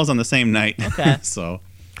finals on the same night. Okay. So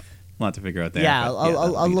a lot to figure out there. Yeah, but, a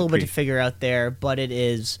that'll be little the bit to figure out there, but it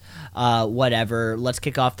is whatever. Let's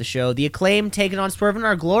kick off the show. The Acclaim taking on Swerve in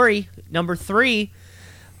Our Glory, number 3.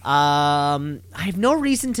 I have no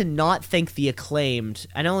reason to not think the Acclaimed.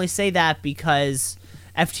 I only say that because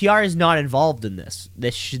FTR is not involved in this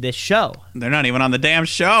show. They're not even on the damn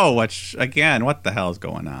show, which, again, what the hell is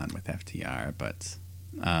going on with FTR? But,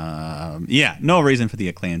 no reason for the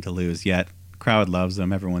Acclaim to lose yet. Crowd loves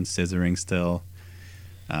them. Everyone's scissoring still.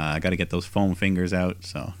 Got to get those foam fingers out,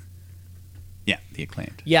 so... Yeah, the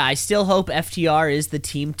Acclaimed. Yeah, I still hope FTR is the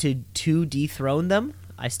team to dethrone them.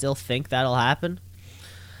 I still think that'll happen.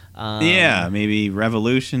 Maybe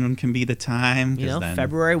Revolution can be the time. Then,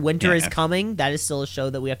 February, winter is F- coming. That is still a show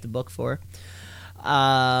that we have to book for.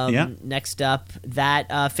 Next up,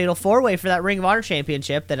 that Fatal 4-Way for that Ring of Honor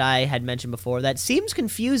Championship that I had mentioned before. That seems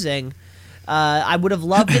confusing. I would have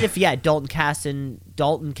loved it if, Dalton Castle,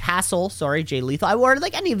 Jay Lethal, or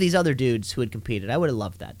like any of these other dudes who had competed. I would have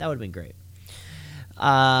loved that. That would have been great.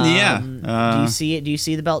 Do you see it? Do you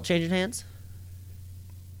see the belt changing hands?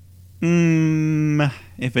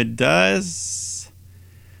 If it does,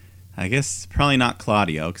 I guess probably not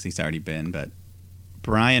Claudio because he's already been, but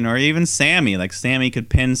Brian or even Sammy. Like Sammy could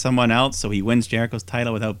pin someone else, so he wins Jericho's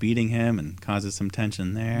title without beating him and causes some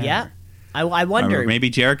tension there. Yeah, I wonder. Or maybe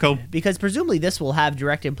Jericho, because presumably this will have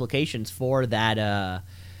direct implications for that that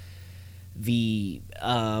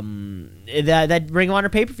Ring of Honor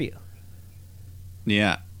pay-per-view.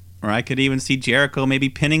 Yeah. Or I could even see Jericho maybe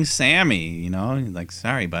pinning Sammy, like,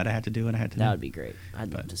 sorry, bud, I had to do what I had to do. That would be great.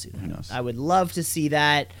 I'd love to see who that. knows? I would love to see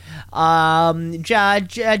that.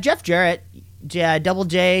 Jeff Jarrett, Double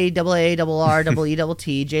J, Double A, Double R, Double E, Double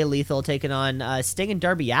T, Jay Lethal taking on Sting and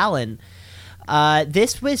Darby Allin.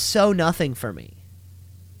 This was so nothing for me.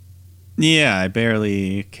 Yeah, I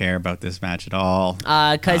barely care about this match at all.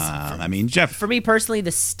 Because Jeff... For me personally,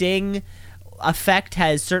 the Sting effect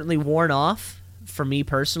has certainly worn off. For me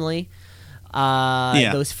personally,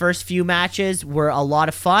 those first few matches were a lot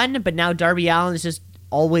of fun, but now Darby Allin is just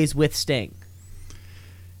always with Sting.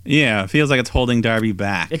 Yeah, it feels like it's holding Darby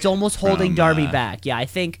back. It's almost holding Darby back. Yeah, I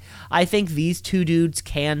think these two dudes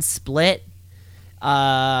can split.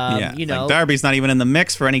 Like Darby's not even in the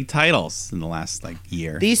mix for any titles in the last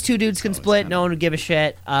year. These two dudes can split. No one would give a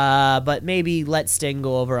shit. But maybe let Sting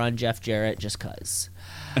go over on Jeff Jarrett just cause.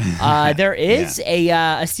 There is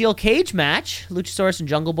a steel cage match. Luchasaurus and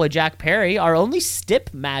Jungle Boy Jack Perry, our only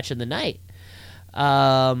stip match of the night. We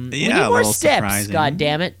need more stips. Surprising. God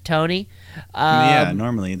damn it, Tony.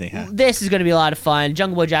 Normally they have. This is going to be a lot of fun.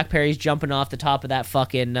 Jungle Boy Jack Perry's jumping off the top of that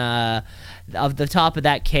fucking top of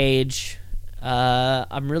that cage.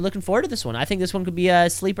 I'm really looking forward to this one. I think this one could be a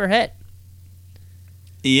sleeper hit.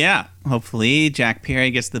 Yeah, hopefully Jack Perry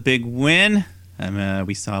gets the big win.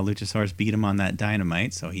 We saw Luchasaurus beat him on that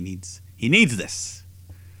Dynamite, so he needs this.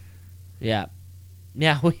 Yeah.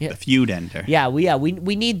 The feud ender. Yeah, we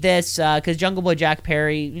need this because Jungle Boy Jack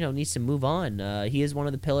Perry, needs to move on. He is one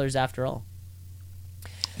of the pillars after all.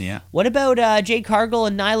 Yeah. What about Jade Cargill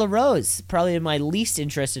and Nyla Rose? Probably my least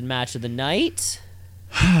interested match of the night.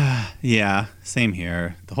 Yeah, same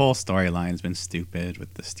here. The whole storyline's been stupid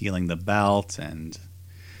with the stealing the belt and.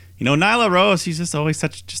 Nyla Rose, she's just always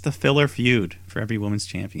just a filler feud for every women's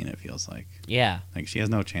champion, it feels like. Yeah. Like, she has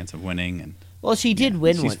no chance of winning. And well, she did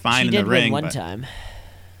win she's one. Fine she in did the win ring, one but, time.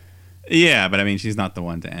 Yeah, but she's not the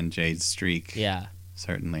one to end Jade's streak. Yeah.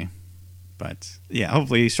 certainly. But yeah,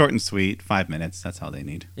 hopefully short and sweet, 5 minutes. That's all they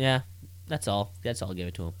need. Yeah, that's all. That's all. I'll give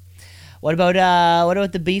it to him. What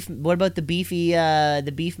about the beef? What about the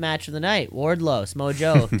beef match of the night? Wardlow, Samoa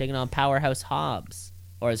Joe taking on Powerhouse Hobbs.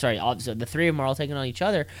 Or sorry, so the three of them are all taking on each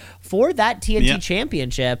other for that TNT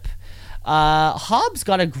Championship. Hobbs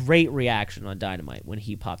got a great reaction on Dynamite when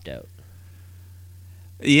he popped out.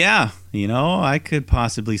 Yeah, I could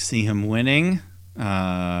possibly see him winning.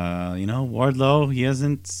 Wardlow, he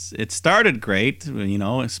hasn't. It started great,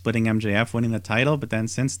 splitting MJF, winning the title, but then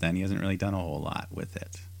since then he hasn't really done a whole lot with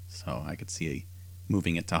it. So I could see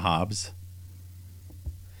moving it to Hobbs.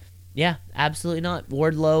 Yeah, absolutely not.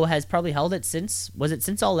 Wardlow has probably held it since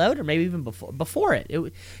All Out, or maybe even before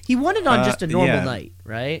it. He won it on just a normal night,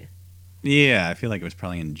 right? Yeah, I feel like it was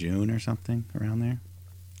probably in June or something around there.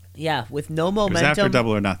 Yeah, with no momentum. It was after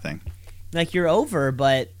Double or Nothing. Like, you're over,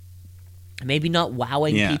 but maybe not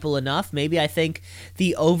wowing people enough. Maybe I think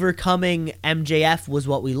the overcoming MJF was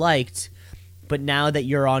what we liked, but now that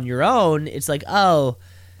you're on your own, it's like, oh,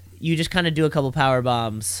 you just kind of do a couple power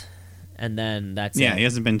bombs, and then that's it. Yeah, he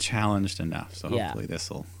hasn't been challenged enough, so hopefully this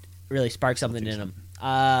will really spark something in him.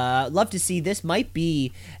 Love to see. This might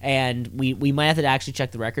be, and we might have to actually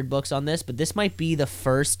check the record books on this, but this might be the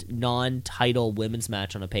first non-title women's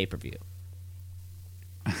match on a pay-per-view.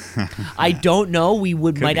 I don't know. We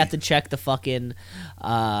might have to check the fucking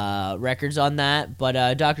records on that.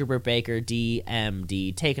 But Dr. Britt Baker,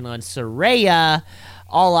 DMD, taking on Saraya.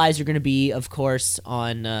 All eyes are going to be, of course,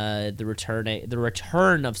 on the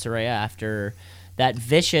return of Saraya after that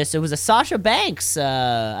vicious. It was a Sasha Banks,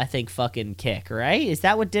 I think, fucking kick. Right? Is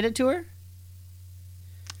that what did it to her?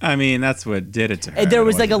 I mean, that's what did it to her. There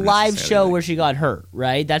was like a live show where she got hurt.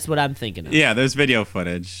 Right? That's what I'm thinking of. Yeah, there's video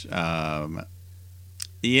footage.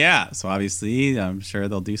 Yeah, so obviously, I'm sure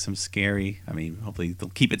they'll do some scary. I mean, hopefully they'll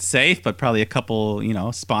keep it safe, but probably a couple,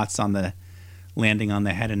 spots on the landing on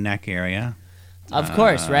the head and neck area. Of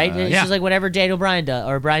course, right? It's just like whatever Daniel Bryan does,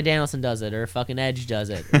 or Bryan Danielson does it, or fucking Edge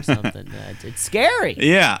does it, or something. It's scary.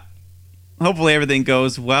 Yeah. Hopefully everything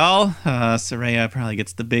goes well. Saraya probably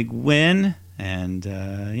gets the big win. And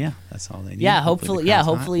that's all they need. Yeah,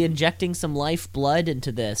 hopefully injecting some lifeblood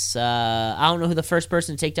into this. I don't know who the first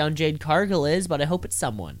person to take down Jade Cargill is, but I hope it's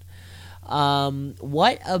someone.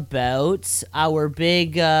 What about our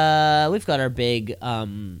big? We've got our big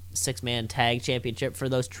 6-man tag championship for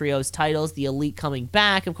those trios titles. The Elite coming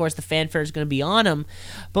back. Of course, the fanfare is going to be on them.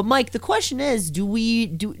 But Mike, the question is,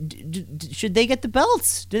 should they get the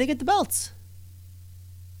belts? Do they get the belts?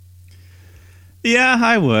 Yeah,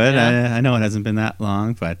 I would. Yeah. I know it hasn't been that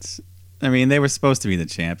long, but I mean, they were supposed to be the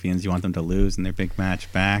champions. You want them to lose in their big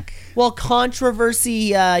match back? Well,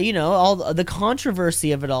 controversy, all the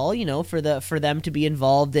controversy of it all, for them to be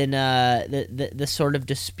involved in the sort of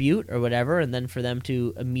dispute or whatever, and then for them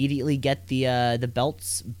to immediately get the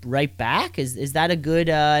belts right back. Is that a good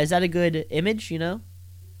image?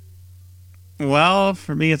 Well,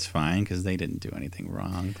 for me, it's fine because they didn't do anything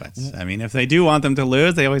wrong. But I mean, if they do want them to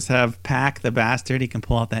lose, they always have Pac the Bastard. He can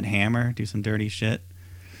pull out that hammer, do some dirty shit.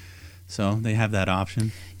 So they have that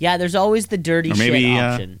option. Yeah, there's always the dirty shit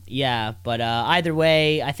option. Yeah, but either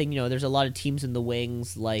way, I think there's a lot of teams in the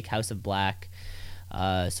wings like House of Black.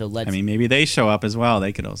 So let's. I mean, maybe they show up as well.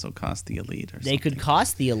 They could also cost the Elite, or they could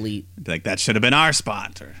cost the Elite. Like that should have been our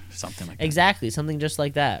spot, or something like that. Exactly, something just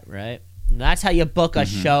like that, right? And that's how you book a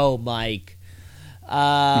show, Mike.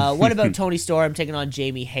 What about Tony Storm taking on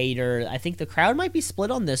Jamie Hayter? I think the crowd might be split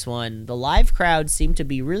on this one. The live crowd seemed to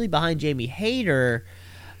be really behind Jamie Hayter.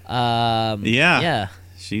 Yeah.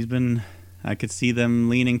 She's been. I could see them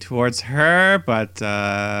leaning towards her, but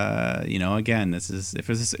again, this is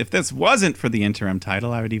if this wasn't for the interim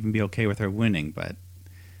title, I would even be okay with her winning. But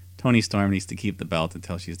Tony Storm needs to keep the belt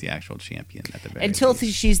until she's the actual champion. At the very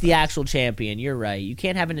least. She's the actual champion. You're right. You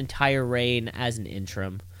can't have an entire reign as an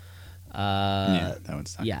interim. That would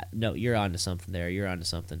suck. Yeah, no, you're onto something there. You're onto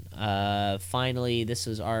something. Finally, this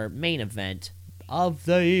is our main event of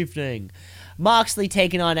the evening. Moxley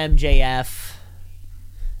taking on MJF.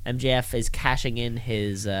 MJF is cashing in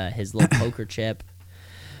his little poker chip.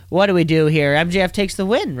 What do we do here? MJF takes the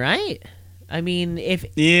win, right? I mean, I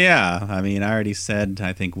already said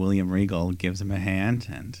I think William Regal gives him a hand,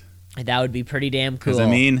 and that would be pretty damn cool.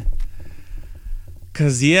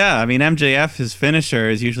 Because MJF, his finisher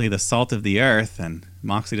is usually the salt of the earth, and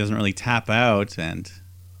Moxley doesn't really tap out, and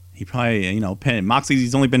he probably, pinned.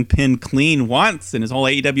 Moxley's only been pinned clean once in his whole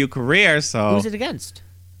AEW career, so. Who's it against?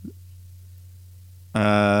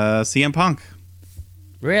 CM Punk.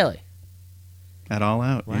 Really? At All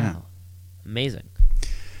Out, wow. Yeah. Amazing.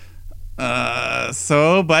 I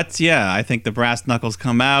think the brass knuckles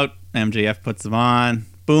come out. MJF puts them on.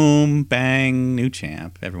 Boom, bang, new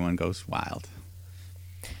champ. Everyone goes wild.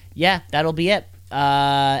 Yeah, that'll be it.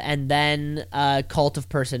 And then Cult of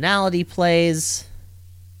Personality plays.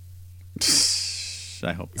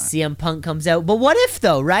 I hope not. CM Punk comes out. But what if,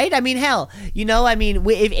 though, right? I mean, hell,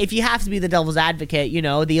 if you have to be the devil's advocate, the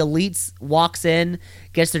Elites walks in,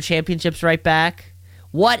 gets their championships right back.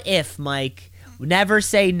 What if, Mike? Never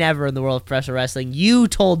say never in the world of professional wrestling. You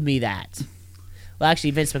told me that. Well,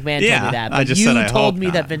 actually, Vince McMahon told me that. But I just you said I told hope me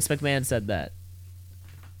not. that Vince McMahon said that.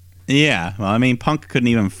 Yeah, well, I mean, Punk couldn't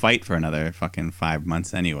even fight for another fucking 5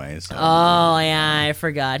 months anyway. So Oh, yeah, I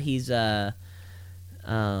forgot he's he's a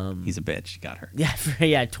bitch. Got hurt.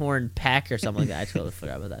 Yeah, torn pec or something like that. I totally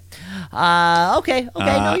forgot about that. Okay,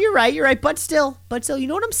 no, you're right. But still, you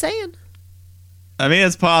know what I'm saying? I mean,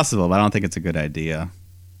 it's possible, but I don't think it's a good idea.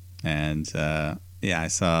 And I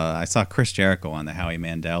saw Chris Jericho on the Howie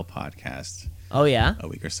Mandel podcast. Oh yeah, a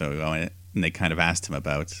week or so ago, and they kind of asked him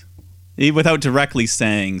about, without directly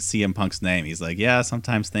saying CM Punk's name, he's like, yeah,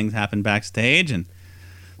 sometimes things happen backstage, and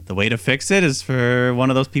the way to fix it is for one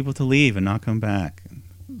of those people to leave and not come back.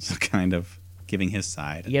 So kind of giving his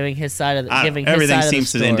side. Everything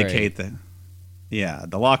seems to indicate that,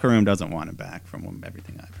 the locker room doesn't want him back from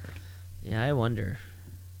everything I've heard. Yeah, I wonder.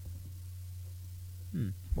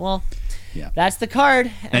 Well, yeah, that's the card.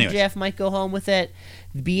 Anyways. MJF might go home with it,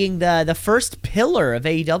 being the first pillar of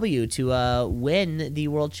AEW to win the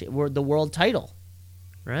world title,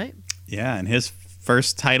 right? Yeah, and his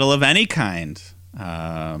first title of any kind.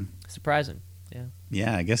 Surprising. Yeah.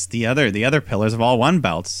 Yeah, I guess the other pillars have all won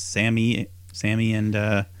belts. Sammy and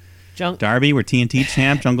Darby were TNT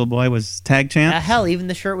champ. Jungle Boy was tag champ. Hell, even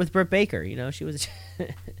the shirt with Britt Baker. She was.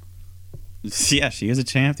 Yeah, she is a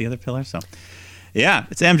champ. The other pillar. So, yeah,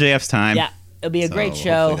 it's MJF's time. Yeah, it'll be a great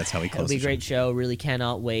show. Hopefully that's how we close. It'll be a great show. Really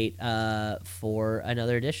cannot wait for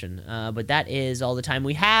another edition. But that is all the time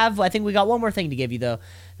we have. I think we got one more thing to give you though.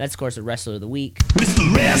 That's of course the Wrestler of the Week. It's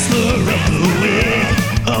the Wrestler of the Week,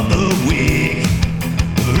 of the week.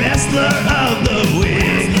 Wrestler of the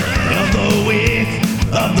Week, of the week,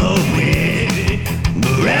 of the week.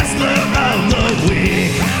 The Wrestler of the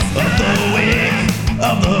Week, of the week,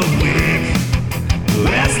 of the week. The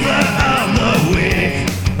Wrestler of the Week,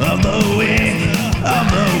 of the week, of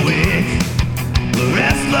the week. The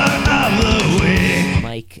Wrestler of the Week.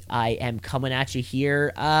 Mike, I am coming at you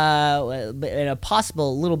here in a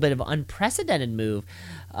possible little bit of unprecedented move.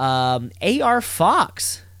 AR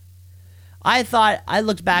Fox. I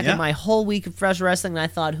looked back at my whole week of professional wrestling and I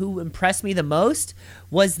thought who impressed me the most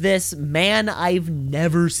was this man I've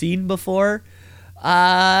never seen before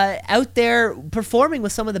out there performing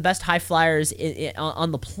with some of the best high flyers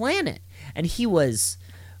on the planet. And he was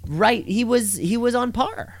right. He was on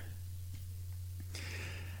par.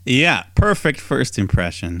 Yeah, perfect first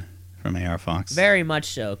impression from AR Fox. Very much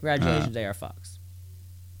so. Congratulations, AR Fox.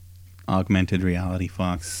 Augmented reality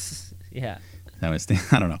Fox. Yeah. That was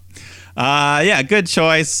I don't know. Yeah, good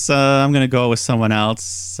choice. I'm gonna go with someone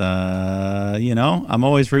else. I'm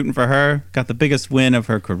always rooting for her. Got the biggest win of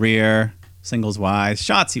her career, singles wise.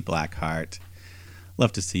 Shotzi Blackheart.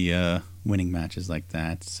 Love to see winning matches like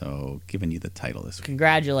that. So giving you the title this week.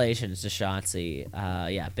 Congratulations to Shotzi.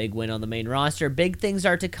 Yeah, big win on the main roster. Big things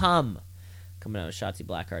are to come. Coming out with Shotzi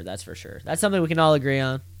Blackheart, that's for sure. That's something we can all agree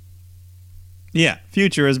on. Yeah,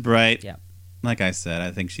 future is bright. Yeah. Like I said, I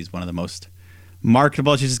think she's one of the most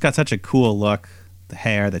marketable. She's just got such a cool look. The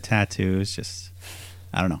hair, the tattoos, just,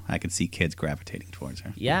 I don't know. I could see kids gravitating towards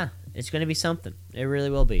her. Yeah, it's going to be something. It really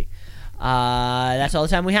will be. That's all the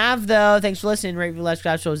time we have, though. Thanks for listening. Rate, review,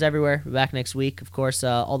 subscribe, shows everywhere. We'll be back next week. Of course,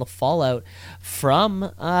 all the fallout from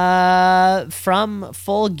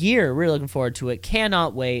Full Gear. Really looking forward to it.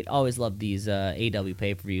 Cannot wait. Always love these AW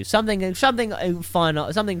pay-per-views. Something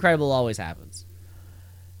fun, something incredible always happens.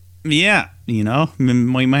 Yeah, we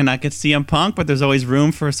might not get CM Punk, but there's always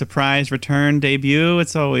room for a surprise return debut.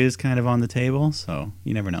 It's always kind of on the table, so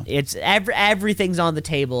you never know. It's everything's on the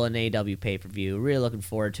table in AW pay-per-view. Really looking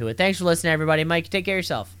forward to it. Thanks for listening, everybody. Mike, take care of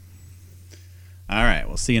yourself. All right,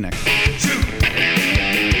 we'll see you next time.